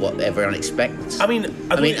like what everyone expects? I mean,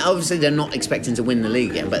 obviously they're not expecting to win the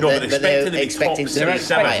league again, but No, they're, but but they're expecting to be expecting top to They're six, be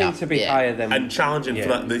seven. expecting higher. to be Yeah. higher than. and challenging for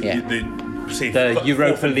that. Yeah. say The Europa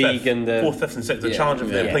fourth and League fifth, and the- fourth, fifth, and sixth. The Yeah. challenge of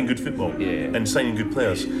them Yeah. playing good football Yeah. and signing good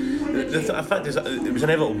players. The fact is, that it was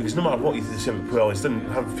inevitable because no matter what you say about Puel, he didn't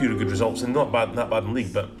have a few good results and not bad in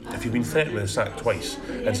league. But if you've been threatened with a sack twice,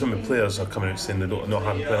 and some of the players are coming out saying they don't not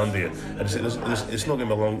have to play under you, and it's not going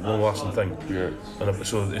to be a long-lasting thing. Yeah. And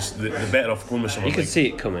so they're better off going with someone. You could like, see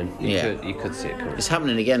it coming. Yeah. You could see it coming. It's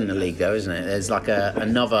happening again in the league, though, isn't it? There's like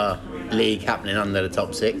another league happening under the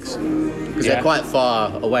top six because Yeah. they're quite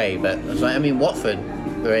far away. But it's like, I mean, Watford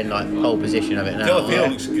are in like pole position of it now.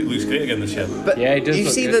 Delafield looks great again this year. But Yeah, he does you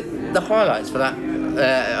look see good. the highlights for that.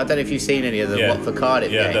 I don't know if you've seen any of the Yeah. Watford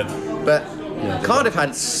Cardiff Yeah, I game, did. but Cardiff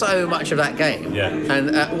had so much of that game, Yeah.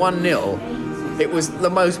 and at 1-0, it was the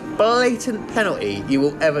most blatant penalty you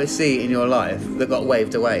will ever see in your life that got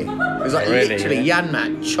waved away. It was like Really, literally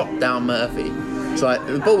Janmaat chopped down Murphy. It's like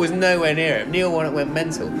the ball was nowhere near it. Neil Warnock went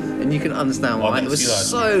mental, and you can understand I why. It didn't was see that.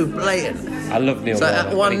 so blatant. I love Neil So Warnock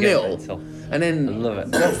at when he gets 1-0, mental. and then I love it.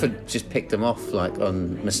 Watford just picked them off like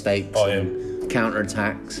on mistakes, Oh, yeah. and counter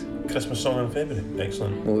attacks. Christmas song in February.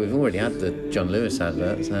 Excellent. Well, we've already had the John Lewis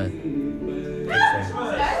advert, so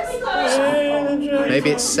maybe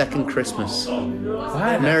it's second Christmas.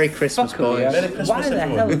 Why the Merry Christmas, fuck are we boys. Merry Christmas, Why the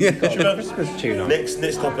everyone. hell have you got Should we a have- Christmas tune on?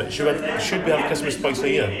 Next topic. Should we have Christmas twice a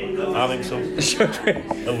year? I think so.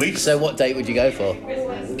 At least So what date would you go for?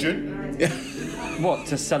 June. What,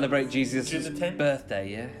 to celebrate Jesus' June the 10th? birthday,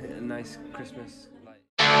 yeah? A nice Christmas.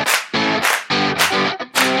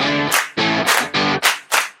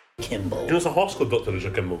 Kimball. Do you know it's a horse called Dr.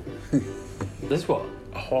 Richard Kimball? This what?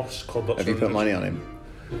 A horse called Dr. Have you put Richard. money on him?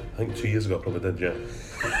 I think 2 years ago I probably did, yeah.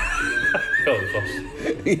 Fell at the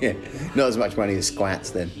first. Yeah, not as much money as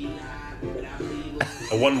Squats then.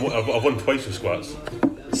 I've won twice with squats.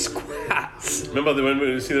 Squats! Remember when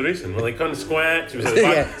we see the racing? We're like, come on, squats. It was at the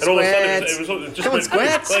back. Yeah, and all of a sudden squats. it was just Come on, went,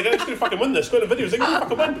 squats. Like, I'm just going to fucking win this. Go to the video. It's like, I'm going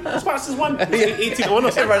to fucking win. Squats has won. It's like 18 to 1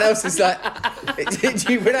 or something. Everyone else is like, did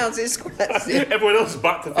you pronounce it Squats? Yeah. Everyone else is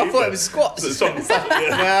back to I favourite. thought it was Squats. Some, yeah.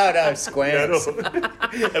 No, Yeah, I Squats. know.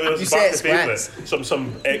 Everyone else You is say back it to favourite. squats.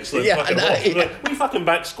 Some excellent Yeah, fucking I know, horse. yeah. Like, we fucking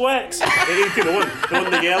back squats. At 18 to 1. The one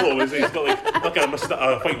in the yellow is he's got like a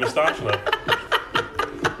white moustache on it.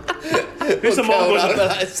 Who's the mom goes?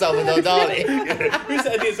 Like Salvador Dali. Who's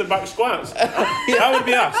the idiots that back squats? That would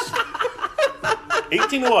be us.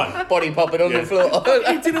 18 to 1. Body popping on Yeah. the floor.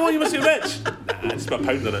 18 to 1, you must be rich. Nah, just about a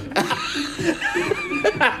pound on it.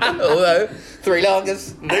 Although, 3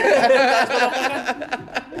 lagers.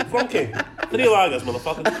 Flunky. 3 lagers,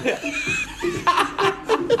 motherfucker.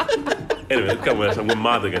 Anyway, come on, I'm going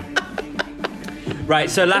mad again. Right,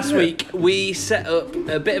 so last week we set up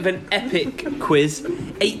a bit of an epic quiz,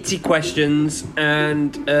 80 questions,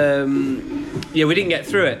 and yeah, we didn't get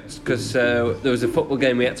through it because there was a football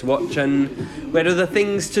game we had to watch and we had other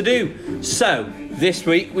things to do. So this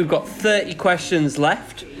week we've got 30 questions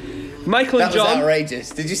left. Michael That and was John. outrageous.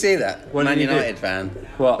 Did you see that? What Man did you do? United fan.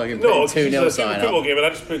 What? Fucking No, put a 2-0 it's a sign football up. game and I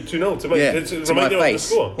just put 2-0 to Yeah, to to my remind you of the face.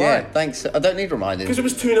 score. Yeah, Why? thanks. I don't need reminding. Because it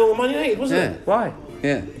was 2-0 Man United, wasn't Yeah. it? Why?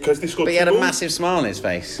 Yeah. Because they scored But he had a 2 goals. massive smile on his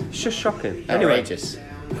face. It's just shocking. Anyway, Outrageous.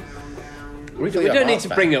 we got don't need Mars to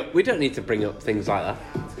back. bring up. We don't need to bring up things like that.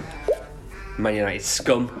 Man United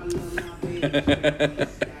scum.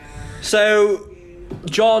 So,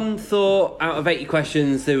 John thought out of 80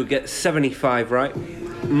 questions they would get 75 right.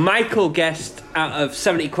 Michael guessed out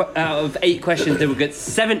of 80 questions they would get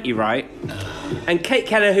 70 right. And Kate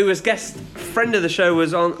Kenner, who was guest friend of the show,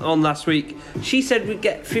 was on last week. She said we'd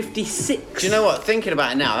get 56. Do you know what? Thinking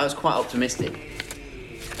about it now, that was quite optimistic. Do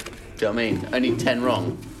you know what I mean? Only 10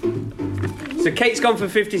 wrong. So Kate's gone for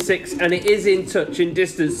 56, and it is in touch in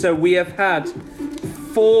distance. So we have had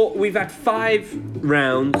We've had 5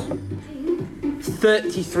 rounds.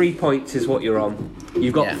 33 points is what you're on.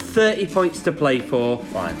 You've got 30 points to play for.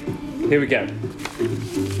 Fine. Here we go.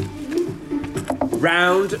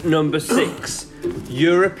 Round number 6.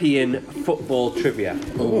 European football trivia.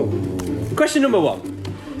 Ooh. Question number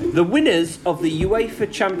 1. The winners of the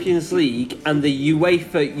UEFA Champions League and the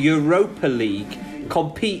UEFA Europa League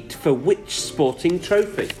compete for which sporting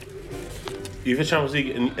trophy? UEFA Champions League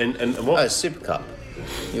and Oh, what? Super Cup.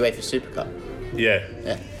 UEFA Super Cup. Yeah.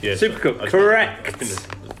 Yeah. Yeah. Super Cup, I correct. think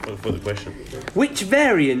for the question. Which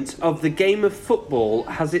variant of the game of football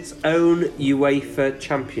has its own UEFA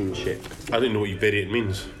Championship? I don't know what variant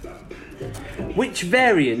means. Which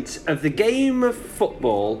variant of the game of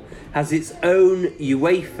football has its own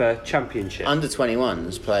UEFA Championship? Under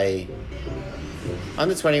 21s play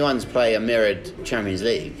a mirrored Champions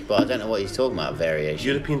League, but I don't know what he's talking about. Variation.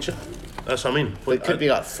 European That's what I mean. But it could be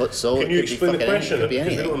like futsal. Can it you could be explain the fucking question? anything. It could be Because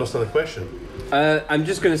they anything. don't understand the question. I'm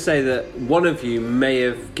just going to say that one of you may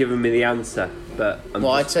have given me the answer, but I'm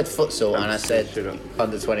Well, I just- said futsal and I said Shut up.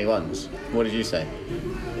 under 21s. What did you say?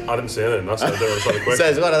 I didn't say anything. That's why I don't understand the So question.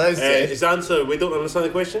 it's one of those two. Is the answer we don't understand the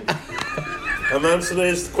question? And the answer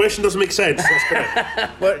is the question doesn't make sense. That's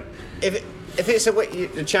correct. Well, if it's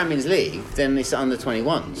the Champions League, then it's under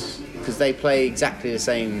 21s because they play exactly the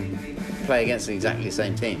same, play against exactly the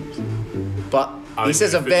same teams. But I he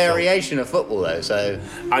says a think futsal. variation of football though, so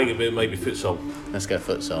I think it might be futsal. let's go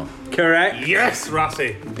futsal. Correct. Yes,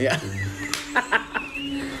 Rassi. Yeah.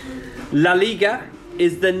 La Liga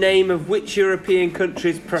is the name of which European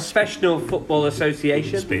country's professional football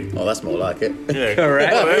association? Spain. Oh, that's more like it. Yeah.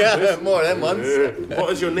 Correct. Yeah, more of them ones. What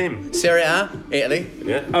is your name? Serie A, Italy.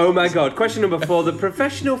 Yeah. Oh my god. Question number 4. The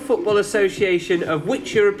professional football association of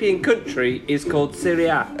which European country is called Serie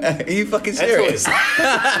A? Are you fucking serious?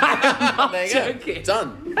 There you go. joking.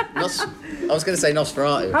 Done. I was going to say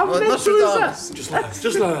Nosferatu. How mental is Nostradamus. that? Just like that.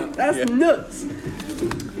 Just like that. That's nuts.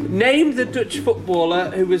 Name the Dutch footballer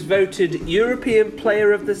who was voted European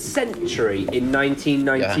Player of the Century in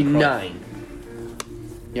 1999.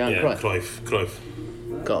 Johan Yeah, Cruyff.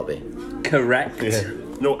 Cruyff. Gotta be. Correct.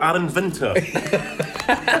 No, Aaron Winter.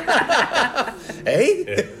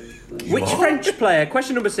 Eh? Which French player,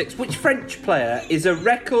 question number 6, which French player is a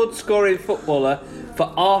record scoring footballer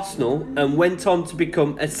for Arsenal and went on to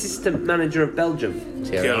become assistant manager of Belgium?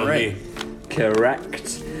 Thierry Thierry Henry.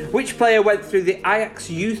 Correct. Which player went through the Ajax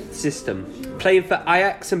youth system, playing for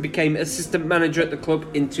Ajax and became assistant manager at the club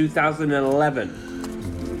in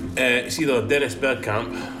 2011? It's either Dennis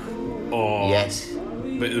Bergkamp or. Yes.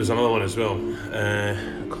 But there was another one as well.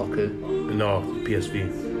 Koku. No,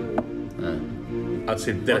 PSV. I'd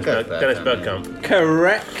say Dennis, I'll go Dennis Bergkamp, Bergkamp.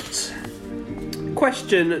 Correct.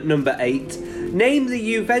 Question number 8. Name the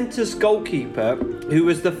Juventus goalkeeper who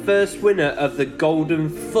was the first winner of the Golden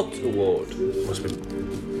Foot Award. Must be.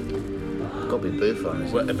 Gotta be Buffon.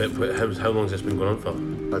 Isn't How long has this been going on for? it?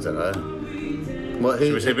 I don't know. What? Should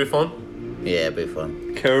Who? we say Buffon? Yeah,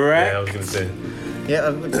 Buffon. Correct. Yeah, I was going to say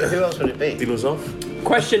Yeah. Who else would it be? Dino's off.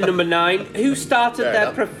 Question number 9. Who started Fair their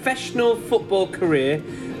enough. professional football career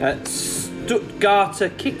at Stuttgarter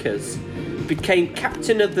Kickers, became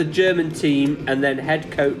captain of the German team and then head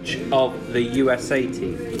coach of the USA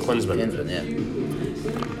team? Klinsmann. Kinsman, yeah.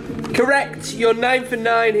 Correct. You're 9 for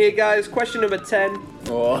 9 here, guys. Question number 10.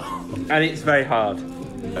 Oh. And it's very hard.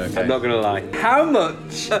 Okay. I'm not going to lie. How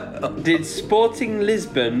much did Sporting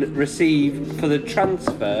Lisbon receive for the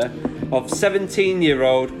transfer of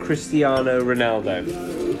 17-year-old Cristiano Ronaldo?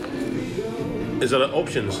 Is there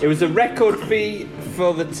options? It was a record fee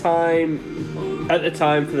for the time, at the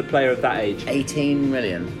time, for the player of that age. 18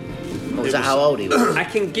 million. What was It that? was- How old he was? I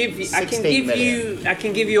can give you, 16 million. I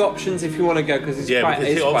can give you options if you want to go because it's Yeah, quite, we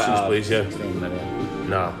can it's take quite options, hard. please. Yeah. 16 million.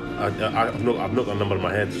 Nah, I've not got a number in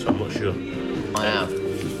my head, so I'm not sure. I have.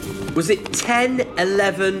 Was it 10,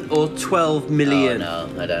 11, or 12 Oh million? no,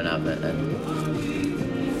 I don't have that then.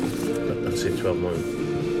 I'd say 12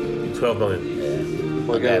 million. 12 million. Yeah.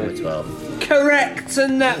 We'll I'll go go with- with 12. Correct,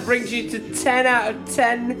 and that brings you to 10 out of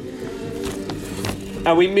 10.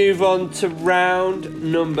 And we move on to round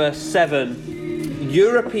number 7.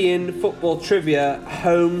 European football trivia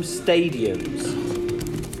home stadiums.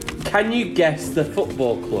 Can you guess the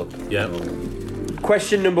football club? Yeah.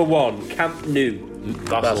 Question number 1, Camp Nou.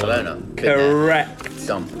 Barcelona. Been there. Correct.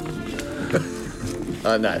 Dumb.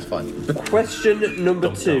 No, it's fine. Question number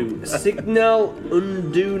 2, Signal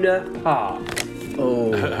Iduna Park.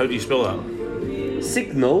 Oh. How do you spell that?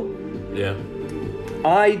 Signal Yeah.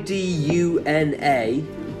 Iduna,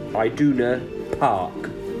 Iduna Park.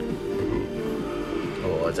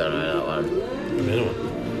 Oh, I don't know that one. Anyway.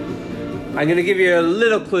 I'm going to give you a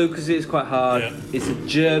little clue because it's quite hard. Yeah. It's a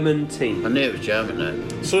German I team. knew it was German though.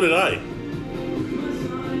 So did I.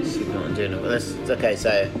 Signal Iduna. Well, that's okay. So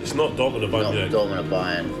It's not Dortmund or not Bayern. Dortmund or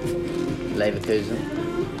Bayern. Leverkusen.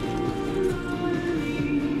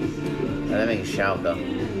 I don't think it's Schalke.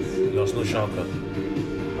 No, it's not Schalke.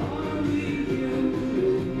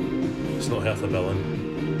 It's not Hertha Berlin.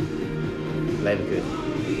 Leverkusen.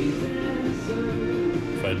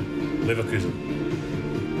 Fine. Leverkusen.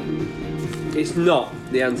 It's not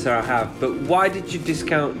the answer I have, but why did you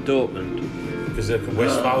discount Dortmund? Because they're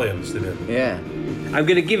Westphalians, didn't they? Yeah. I'm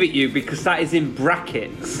going to give it you because that is in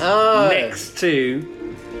brackets Oh. next to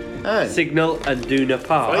Oh. Signal Iduna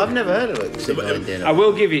Park. I've never heard of it. Signal Iduna. I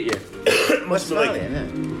will give it you. Must be like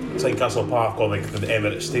Westphalian, it's like Castle Park or like the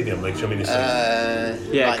Emirates Stadium, like, do you know what I mean? It's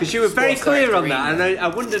yeah. Yeah, Like because you were very Sports clear Direct on that, and I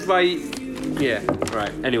wondered why. Yeah,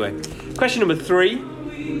 right. Anyway, question number 3.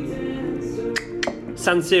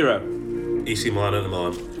 San Siro. AC Milan and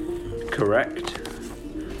Milan. Correct.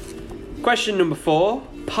 Question number 4.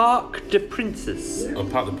 Parc des Princes. Oh,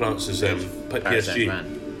 Parc des Princes is Paris PSG.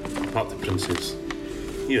 Saint-Germain. Parc des Princes.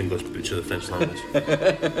 You English butcher the French language.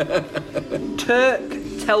 Turk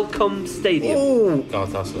Telkom Stadium. Oh,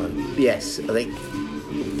 Galatasaray. yes, I think.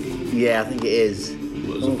 Yeah, I think it is.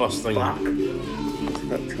 What was the first thing?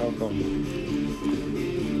 Telkom.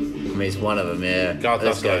 I mean, it's one of them, yeah.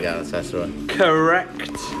 Let's go Galatasaray. Correct.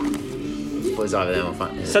 It was either them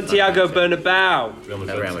or Santiago Bernabéu. Real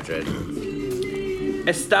Madrid.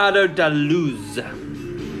 Estado da Luz.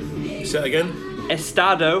 Say it again.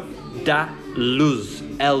 Estado da Luz.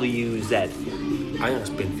 L-U-Z. I think that's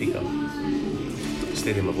Benfica.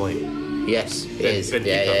 Stadium of Light. Yes, it is.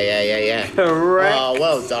 Benfica. Yeah. Correct. Oh,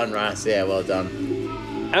 well done, Ras. Yeah, well done.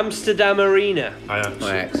 Amsterdam Arena.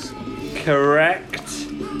 Ajax. Correct.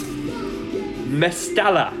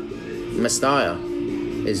 Mestalla. Mestalla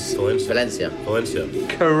is Valencia.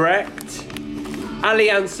 Correct.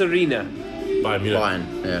 Allianz Arena. Bayern Munich. Bayern,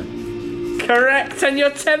 yeah. Correct, and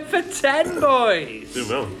you're 10 for 10, boys. Doing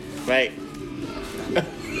well. Right.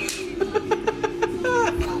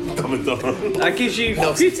 Coming down. That gives you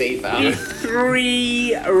Knocks the teeth out.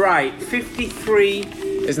 53 right. 53.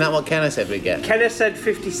 Isn't that what Kenna said we'd get? Kenna said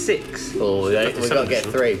 56. Oh, we got to get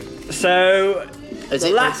 3. So, Is it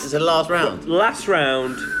the last round? last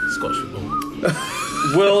round, Scottish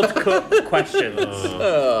football. World Cup questions.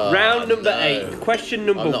 Round number 8. Question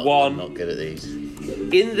number I'm 1. not good at these.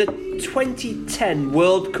 In the 2010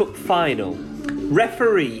 World Cup final,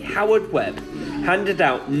 referee Howard Webb handed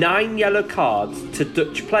out 9 yellow cards to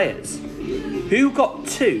Dutch players. Who got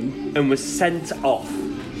 2 and was sent off?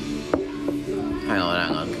 Hang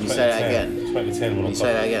on. Can you say that again? 2010 Can you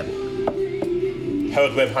say that again?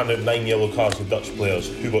 Howard Webb handed out 9 yellow cards to Dutch players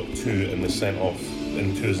who got 2 and was sent off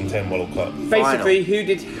in the 2010 World Cup. Basically, who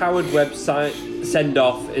did Howard Webb send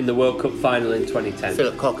off in the World Cup final in 2010?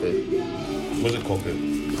 Philip Cocu. Was it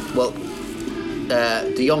Cocu? Well,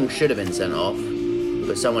 De Jong should have been sent off,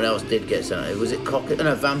 but someone else did get sent off. Was it Cocu?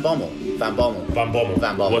 No, Van Bommel. Van Bommel.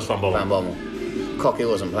 Was Van Bommel. Van Bommel. Cocu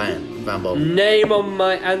wasn't playing. Van Bommel. Name on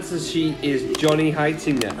my answer sheet is Johnny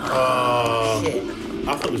Heitinger. Shit.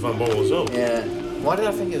 I thought it was Van Bommel as well. Yeah. Why did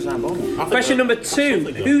I think it was Van Bommel? Question number 2.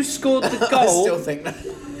 Who scored the I goal? still think that.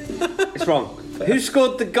 It's wrong. Who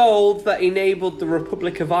scored the goal that enabled the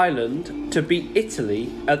Republic of Ireland to beat Italy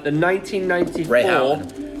at the 1994 Ray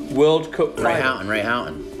Houghton. World Cup final? Ray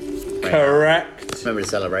Houghton. Correct. Remember the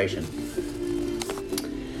celebration.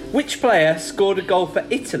 Which player scored a goal for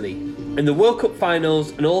Italy in the World Cup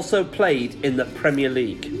finals and also played in the Premier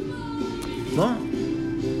League? What?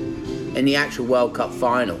 In the actual World Cup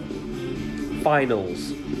final.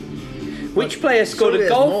 Finals. Which player scored surely a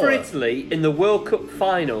goal there's for more. Italy in the World Cup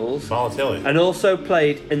finals Balotelli. and also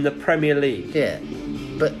played in the Premier League? Yeah.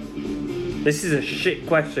 But This is a shit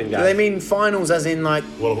question, do guys. they mean finals as in like,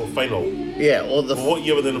 World Cup final. yeah, or the... Well, what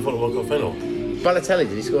year were they in the World Cup final? Balotelli,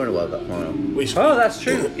 did he score in a World Cup final? Oh, that's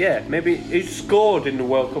true. Yeah, maybe who scored in the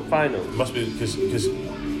World Cup final? Must be because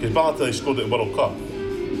Balotelli scored at the World Cup.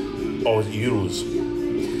 Or was it Euros?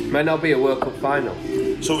 Might not be a World Cup final.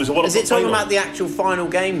 So it was a World Is Cup it talking final. about the actual final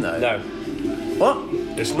game though? No. What?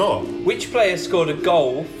 It's not. Which player scored a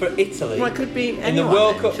goal for Italy Well, it could be in the anyone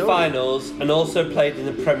World then, Cup surely. finals and also played in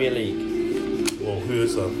the Premier League? Well, who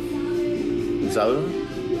is that? Zola?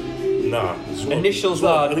 Nah. It's what- Initials it's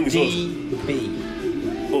what- are I think it's what- DB.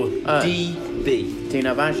 Oh, DB.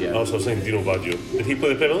 Dino Baggio? I was saying Dino Baggio. Did he play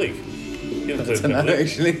the Premier League? He didn't play the Premier League.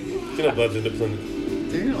 actually. Dino Baggio didn't play.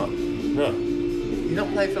 Do you not? No. You not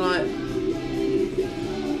play for like...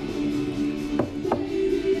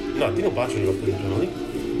 No, Dino Baggio never played in the Premier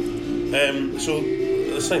League. So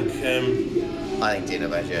let's think. I think Dino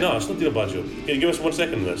Baggio. No, it's not Dino Baggio. Can you give us 1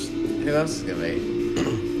 second on this? Who else is going to be?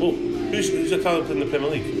 Oh, who's Italian playing in the Premier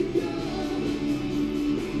League?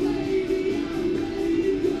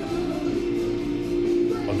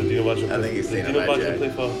 Or did Dino Baggio play? I think it's did Dino Baggio. play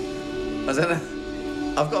for? I don't know.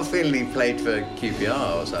 I've got a feeling he played for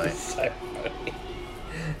QPR or something.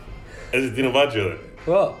 Is it Dino Baggio then?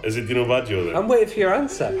 What? Is it Dino Baggio then? I'm waiting for your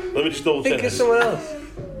answer. Let me just double check Think of this. someone else.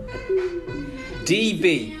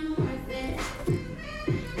 DB.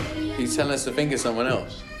 Are you telling us to think of someone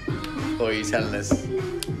else? Or are you telling us...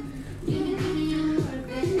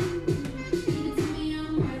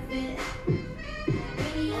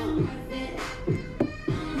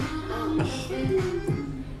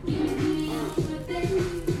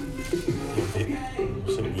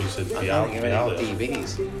 Something you said I don't think of any Fiala.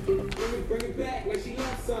 DBs. I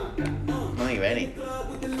don't think of any.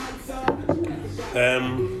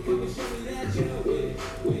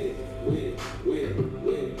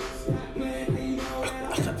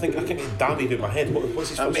 I can't think I can't get David in my head. What's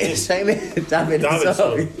his I first mean, name? same here. David David.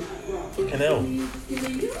 Sorry. Fucking hell.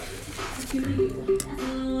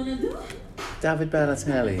 David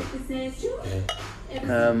Balotelli.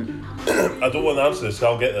 I don't want to answer this.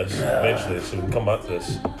 I'll get this eventually, so we can come back to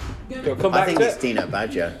this. Go come I back think to it's it. Dino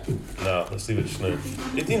Baggio. Nah, let's leave it just now.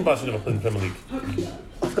 Dean Badger never played in the Premier League.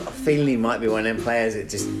 I've got a feeling he might be one of them players that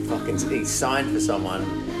just fucking he signed for someone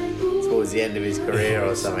towards the end of his career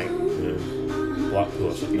or something. Yeah. Blackpool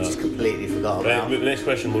or something. You just completely forgot Right, about. the next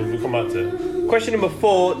question, we'll come back to it. Question number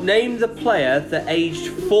 4. Name the player that aged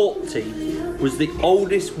 40 was the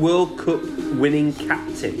oldest World Cup winning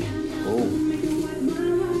captain. Ooh.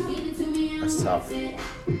 That's tough.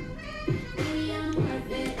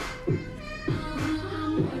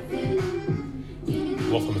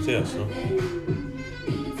 Lothar Matthäus, no?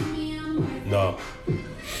 No.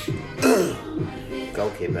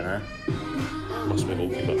 Goalkeeper, no? Must be a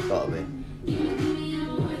goalkeeper. Gotta be.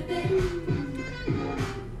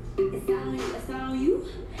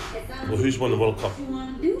 Well, who's won the World Cup?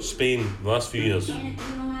 Spain, the last few years.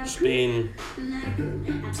 Spain.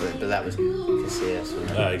 So, but that was Casillas,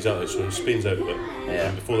 wasn't it? Exactly, so Spain's out of it. Yeah.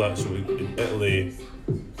 And before that, so Italy.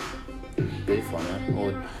 Buffon, no?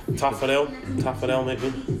 Or Taffarel maybe?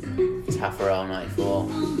 Taffarel 94.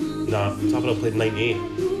 Nah, Taffarel played 98.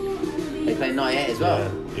 They played 98 as well. Yeah,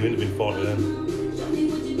 he wouldn't have been 40 then.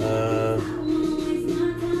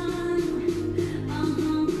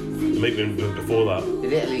 It might have been before that.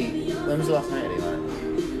 Did Italy... When was the last time Italy won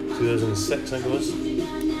 2006, I think it was. it?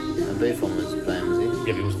 And Buffon was playing, was he? Yeah,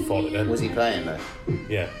 but he wasn't 40 then. Was he playing though?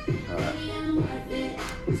 Yeah. Alright.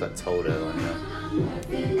 It's like Toldo on you.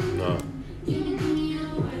 No.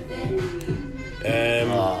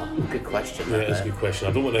 Oh, good question. Yeah, that, that's a though. good question.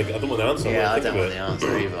 I don't want the answer. Yeah, I think don't about want the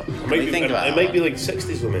answer either. It Can might we be, think about it that might be one? like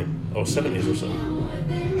 60s with me, or 70s or something.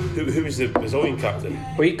 Who was the Brazilian captain?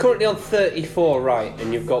 Well, you're currently on 34, right,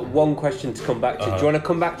 and you've got one question to come back to. Do you want to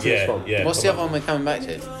come back to this one? Yeah. What's the other one we're coming back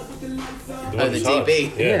to? The Oh, one the who's hard.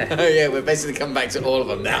 DB. Yeah. Oh yeah, we're basically coming back to all of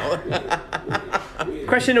them now.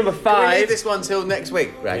 Question number Can we leave 5. this one till next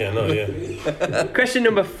week, right? Yeah, no, yeah. Question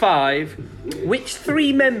number 5. Which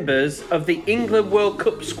 3 members of the England World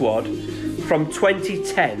Cup squad from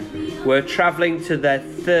 2010 were travelling to their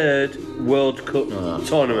 3rd World Cup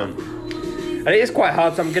tournament? And it is quite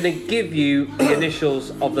hard, so I'm going to give you the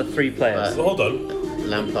initials of the 3 players. So hold on.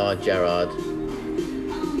 Lampard, Gerrard.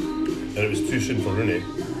 And it was too soon for Rooney.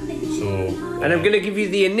 So. And I'm going to give you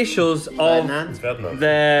the initials of Ferdinand.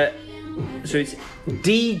 their... So it's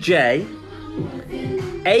DJ,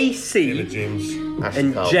 David AC, James. Ashley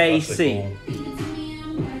and Cole. JC.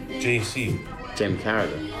 JC. Jim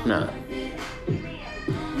Carragher. No.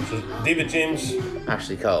 So David James,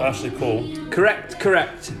 Ashley Cole. Ashley Cole. Correct.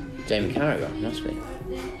 Jamie Carragher, must be.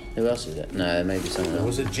 Who else is it? No, maybe someone else.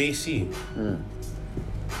 Was it JC?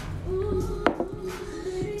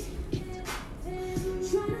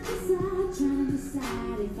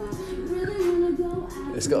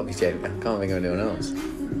 It's got to be Jamie. I can't think of anyone else.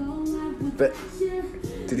 But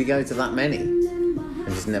did he go to that many? And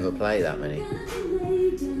just never play that many?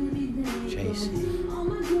 JC.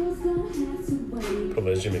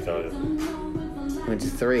 Probably it's Jimmy Carragher. Went to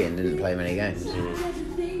 3 and didn't play many games.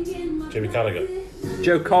 Jimmy Carragher.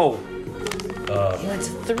 Joe Cole. He went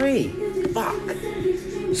to 3.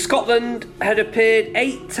 Fuck. Scotland had appeared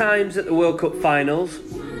 8 times at the World Cup finals.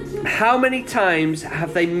 How many times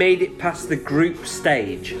have they made it past the group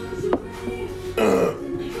stage?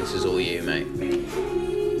 This is all you, mate.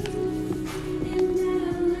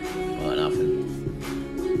 Well, nothing.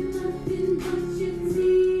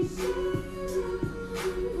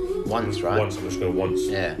 Once, right? Once, I'm just going once.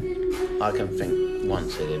 Yeah. I can think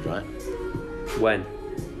once they did, right? When?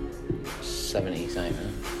 70 something.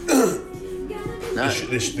 No.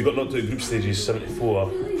 They got knocked out of group stages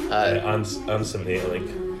 74 and 78, I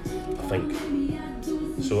think.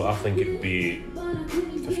 So I think it would be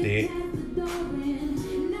 58.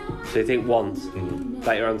 So you think once? Mm-hmm. Is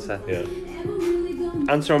that your answer? Yeah.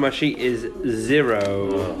 Answer on my sheet is 0.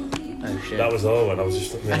 Oh, shit. That was the other one. I was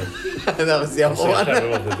just yeah. That was the other I one. can't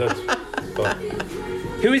remember what they did. But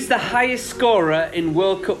Who is the highest scorer in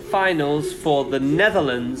World Cup finals for the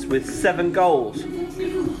Netherlands with 7 goals?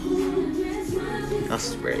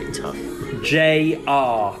 That's really tough.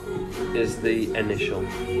 JR is the initial.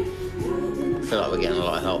 I feel like we're getting a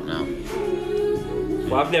lot of help now.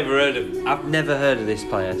 Well, I've never heard of this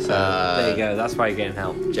player, so there you go. That's why you're getting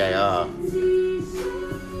help. JR.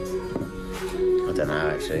 I don't know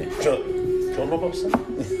actually. John Robertson?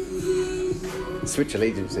 Switch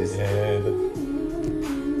allegiances. Yeah.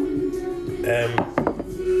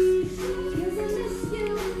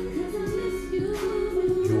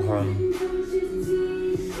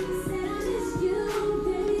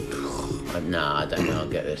 Nah, I don't know. I'll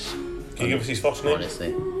get this. Can you give us his first name?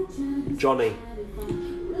 Honestly. Johnny.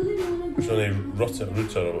 Johnny Rutter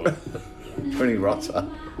or what? Johnny Rotter.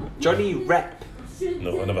 Johnny Rep.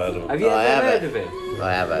 No, I never heard of him. Have you I ever have heard it. of him?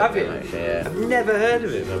 I have heard Have of him, you? actually, yeah. I've never heard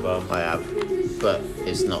of him. Never. I have. But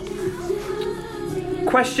it's not.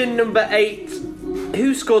 Question number 8.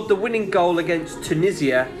 Who scored the winning goal against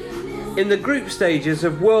Tunisia in the group stages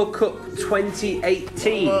of World Cup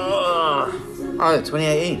 2018? Oh,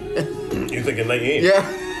 2018. You thinking 98? yeah,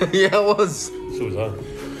 yeah, it was. So was I.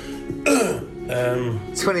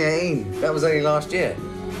 2018. That was only last year.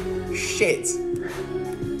 Shit.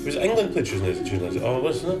 Was it England played Tunisia? Oh,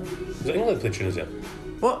 wasn't it? Was it England played Tunisia?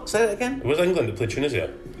 What? Say that again? It was England that played Tunisia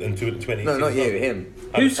in 2018. No, not you. Him.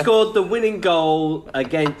 Who scored the winning goal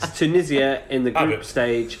against Tunisia in the group Abbott.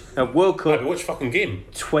 stage of World But Cup which fucking game?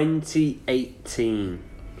 2018?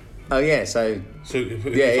 Oh yeah. So. So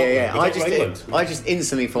Yeah. I England. I just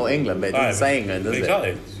instantly thought England, but it didn't say England, does it?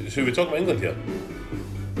 Exactly. So we're talking about England here.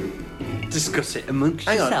 Discuss it amongst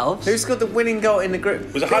Hang on. yourselves. Who scored the winning goal in the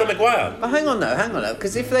group? Was it Harry Maguire? Oh, hang on though.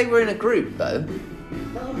 Because if they were in a group though,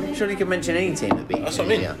 surely you could mention any team that beat That's what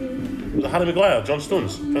I Tunisia. mean. Was it Harry Maguire? John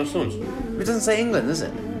Stones? It doesn't say England, does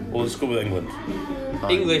it? Well, let's go with England.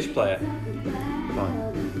 English player.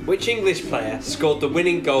 Fine. Which English player scored the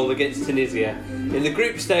winning goal against Tunisia in the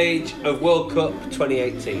group stage of World Cup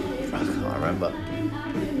 2018? I can't remember.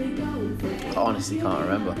 I honestly can't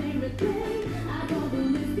remember.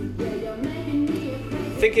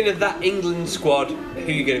 Thinking of that England squad, who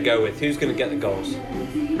are you going to go with? Who's going to get the goals?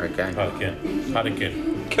 Okay. Harry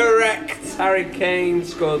Kane. Correct. Harry Kane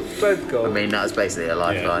scored both goals. I mean, that was basically a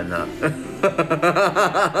lifeline, that.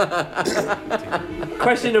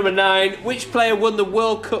 Question number 9. Which player won the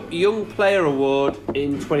World Cup Young Player Award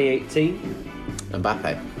in 2018?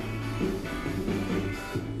 Mbappe.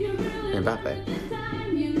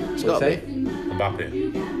 It's got to say? be.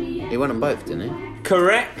 Mbappe. He won them both, didn't he?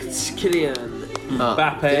 Correct. Kylian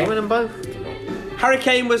Mbappe. Did he win them both? Harry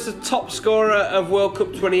Kane was the top scorer of World Cup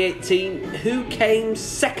 2018. Who came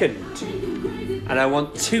second? And I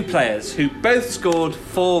want 2 players who both scored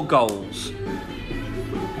 4 goals.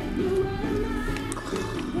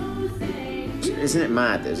 Isn't it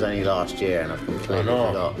mad that it was only last year and I've I completely know.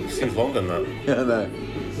 forgot? It seems longer than that. Yeah, I know.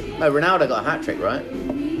 Oh, Ronaldo got a hat-trick, right?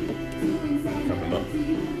 Can't remember.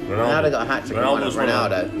 Ronaldo got a hat-trick. Ronaldo's one of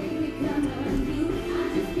them.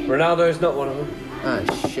 Ronaldo. Ronaldo's not one of them. Oh,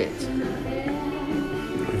 shit.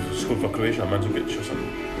 He scored for Croatia, Mandzukic or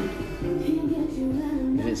something.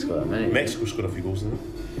 He didn't score that many. Mexico scored a few goals in it.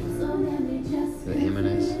 Is it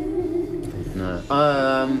Jimenez? No.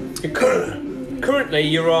 Currently,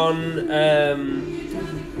 you're on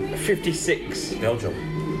 56 Belgium.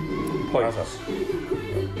 points,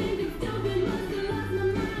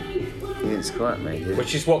 He didn't score that many, did he?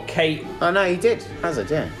 which is what Kate. Oh, no, he did. Hazard,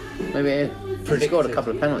 yeah. Maybe he did. He scored a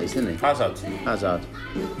couple of penalties, didn't he? Hazard. Hazard.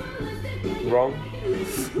 Wrong.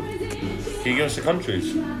 Can you give us the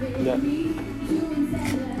countries? No.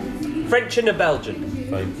 French and a Belgian.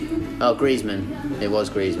 Fine. Oh, Griezmann. It was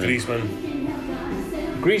Griezmann.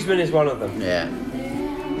 Griezmann is one of them. Yeah.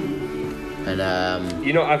 And,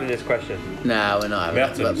 You're not having this question. no, we're not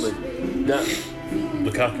having that. Mertens. No.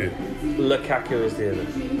 Lukaku. Lukaku is the other.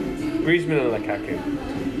 Griezmann and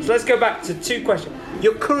Lukaku. So let's go back to 2 questions.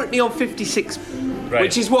 You're currently on 56, Right.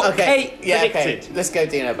 which is what Kate yeah, predicted. okay. Let's go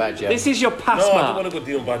Dino Baggio. This is your pass No, I don't mark. want to go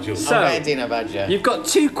Dino Baggio. So- I'm going Dino Baggio. You've got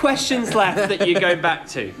 2 questions left that you're going back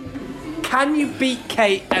to. Can you beat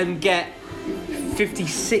Kate and get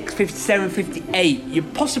 56, 57, 58? Your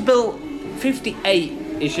possible 58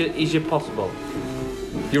 is your possible.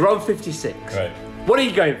 You're on 56. Right. What are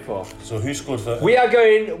you going for? So who scored for... We are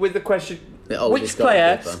going with the question: The oldest which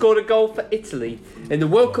player goalkeeper. scored a goal for Italy in the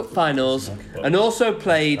World Cup finals and also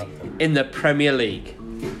played in the Premier League?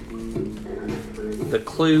 The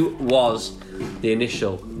clue was the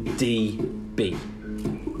initial DB.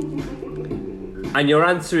 And your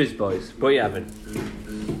answer is, boys, what are you having?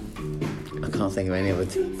 I can't think of any other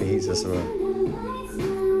TVs as well.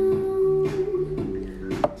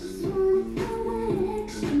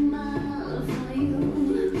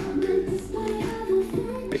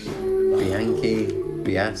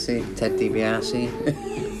 Biassi, Ted DiBiase.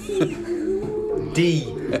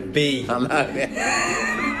 DB. I know, yeah.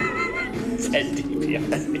 Ted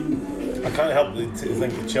DiBiase. I can't help but to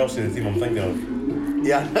think of Chelsea, the team I'm thinking of.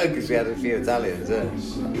 Yeah, I know, because we had a few Italians, yeah.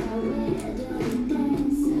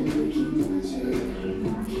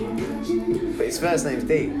 But his first name's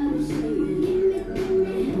D.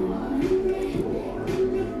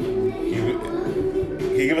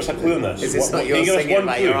 Can you give us a clue on this? Is this not Can your you give us singing one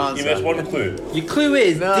about clue? your answer? Give us one clue. Your clue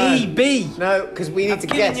is No. DB. No, because we need I've to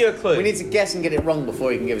given guess. you a clue. We need to guess and get it wrong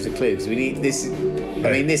before you can give us a clue. Because we need this.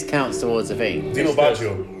 I mean, this counts towards the thing. Dino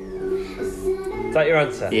Baggio. Is that your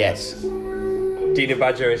answer? Yes. Dino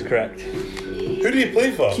Baggio is correct. Who did he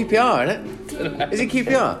play for? QPR, isn't it? Is it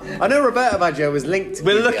QPR? I know Roberto Baggio was linked to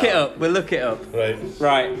We'll QPR. look it up. We'll look it up. Right.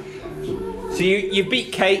 Right. So you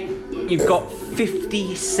beat Kate. You've got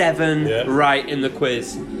 57 Yeah. right in the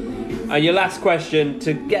quiz. And your last question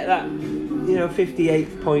to get that,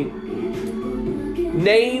 58th point.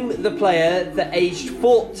 Name the player that aged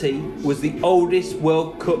 40 was the oldest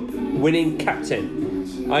World Cup winning captain.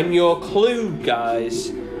 And your clue,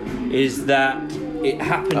 guys, is that it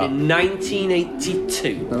happened in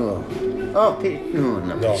 1982. Oh, no.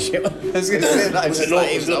 No. Shit. I was going to say that. Was it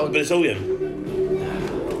not Brazilian?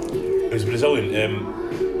 It was Brazilian.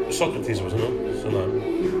 Socrates was it not? So no.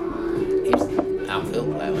 He was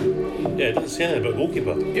outfield player, wasn't Yeah, it doesn't say anything about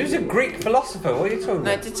goalkeeper. He was a Greek philosopher. What are you talking he?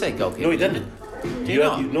 No, about? it did say goalkeeper. No, he didn't. Do you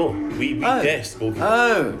not? We guessed goalkeeper.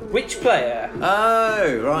 Oh. Which player,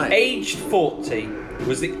 Oh, right. aged 40,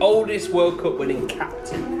 was the oldest World Cup winning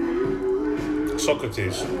captain?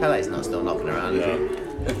 Socrates. Pele's not still knocking around, is he?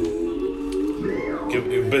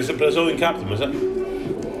 Brazilian captain, was it?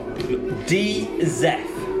 D-Zef.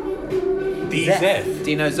 DZ.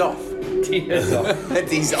 Dino Zoff. D-Zef.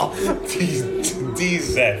 D-Zoff.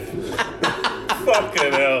 DZ.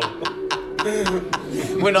 Fucking hell.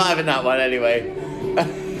 We're not having that one anyway.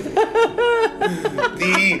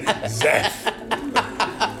 DZ.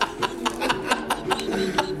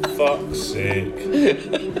 Fuck's sake. Come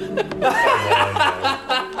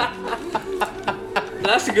on,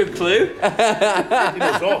 That's a good clue.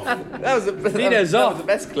 Dino's off. That was Dino's off. the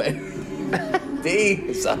best clue.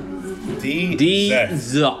 D-Zoff. DZ.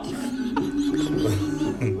 D-Zoff.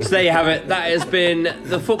 So there you have it. That has been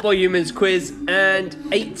the Football Humans quiz and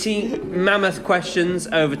 80 mammoth questions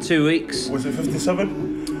over 2 weeks. Was it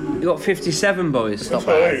 57? You got 57, boys. Not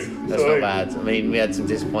bad. That's not bad. I mean, we had some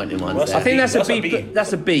disappointing ones Well, there. I think that's a That's a B. B.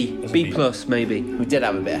 That's a B. That's a B B. plus maybe. We did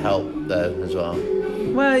have a bit of help though as well.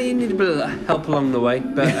 Well, you need a bit of help along the way.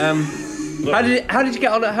 But how did you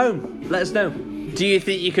get on at home? Let us know. Do you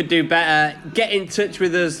think you could do better? Get in touch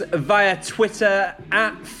with us via Twitter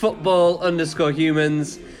at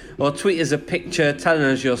football_humans or tweet us a picture telling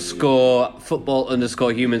us your score,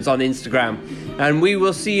 football_humans on Instagram. And we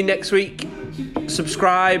will see you next week.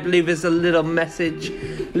 Subscribe, leave us a little message,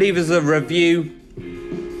 leave us a review.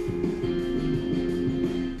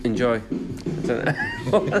 Enjoy. I don't know.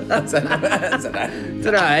 Don't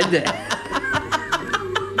know how to end it.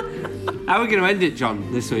 How are we going to end it,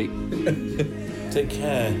 John, this week? Take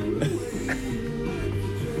care.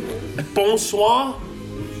 Bonsoir.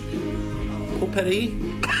 Poperi.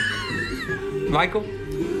 Michael?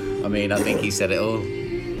 I mean, I think he said it all.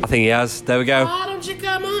 I think he has. There we go. Why don't you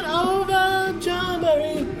come on over, John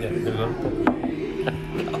Murray? Yeah, there we go.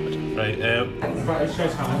 Right,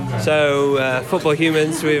 So, Football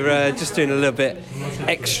Humans, we're just doing a little bit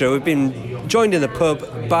extra. We've been joined in the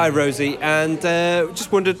pub by Rosie and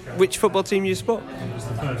just wondered which football team you support.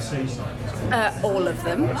 All of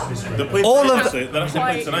them. they're playing All tonight, of actually. They're actually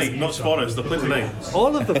playing tonight, not Sporters, they're playing tonight.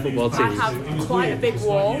 All of the football I teams. have quite a big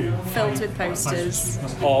wall filled with posters.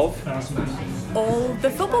 Of? All the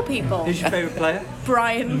football people. Who's your favourite player?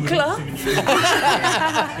 Brian Clough,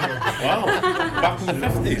 Wow, back in the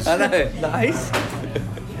 50s. I know. Nice.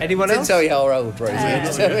 Anyone Didn't else? tell you how old,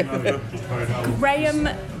 Rosie. Graham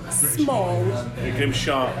Small. Grim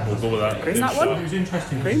Sharp, we'll go with that. Is that one?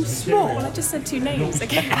 Graham Small. Well, I just said two names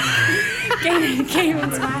again. Came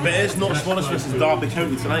into my But head. it is not Sporers versus Derby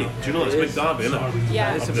County tonight. Do you know it's a big derby, isn't it?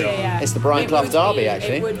 Yeah, yeah. It's the Brian It Clough would derby, be-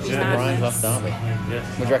 actually. It would be The Brian Clough madness. derby. Yeah.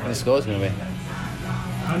 What do you reckon the score's going to be?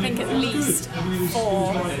 I think at least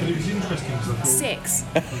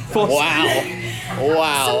 4-6. Wow.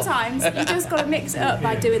 Wow. Sometimes you just got to mix it up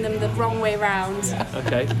by doing them the wrong way round.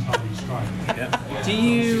 Okay. Do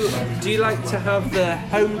you like to have the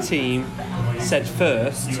home team said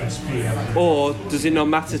first, or does it not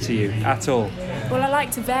matter to you at all? Well, I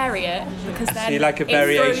like to vary it because then you like a it throws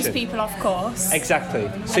variation. people off course. Exactly.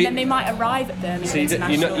 So And then they might arrive at Birmingham so you're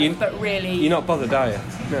International, not but really, you're not bothered, are you?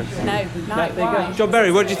 No. no, There you why? go. John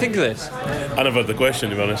Berry, what do you think of this? I never had the question,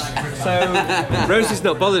 to be honest. So Rosie's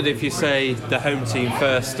not bothered if you say the home team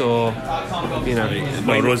first, or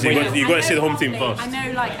No, Rosie, you've got to say the home team first. I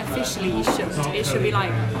know, like, officially you should. It should be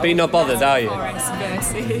like. But you're not bothered, are you? Forest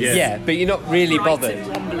versus yeah, but you're not really bothered.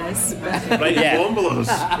 Brighton Womblers, but Right, Yeah. Womblers.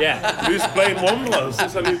 Yeah. Who's playing Womblers?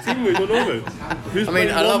 It's a new team we don't know about. Who's I mean,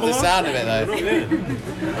 playing I love the Womblers? sound of it, though.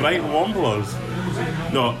 Right, Womblers.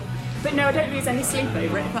 No, But no, I don't lose any sleep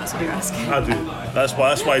over it, if that's what you're asking. I do. That's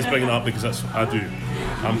why he's bringing it up, because I do.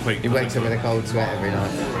 I'm quite. He wakes up with a cold sweat every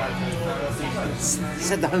night.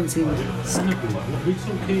 Said the home team. One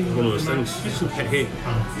of those things. Hey.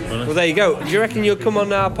 Well, there you go. Do you reckon you'll come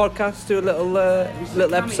on our podcast, do a little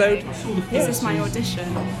episode? Is this my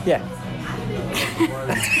audition? Yeah.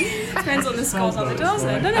 Depends on the scores on the doors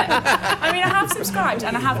then, doesn't it? I mean, I have subscribed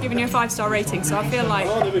and I have given you a 5-star rating, so I feel like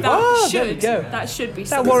there we that go. should be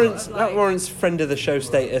That warrants friend of the show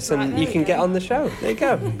status, and you can get on the show. There you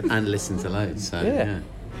go. And listen to loads. So Yeah.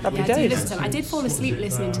 Happy Yeah, I do days. listen to them. I did fall asleep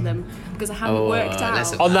listening to them because I hadn't worked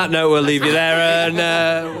listen. out. On that note, we'll leave you there, and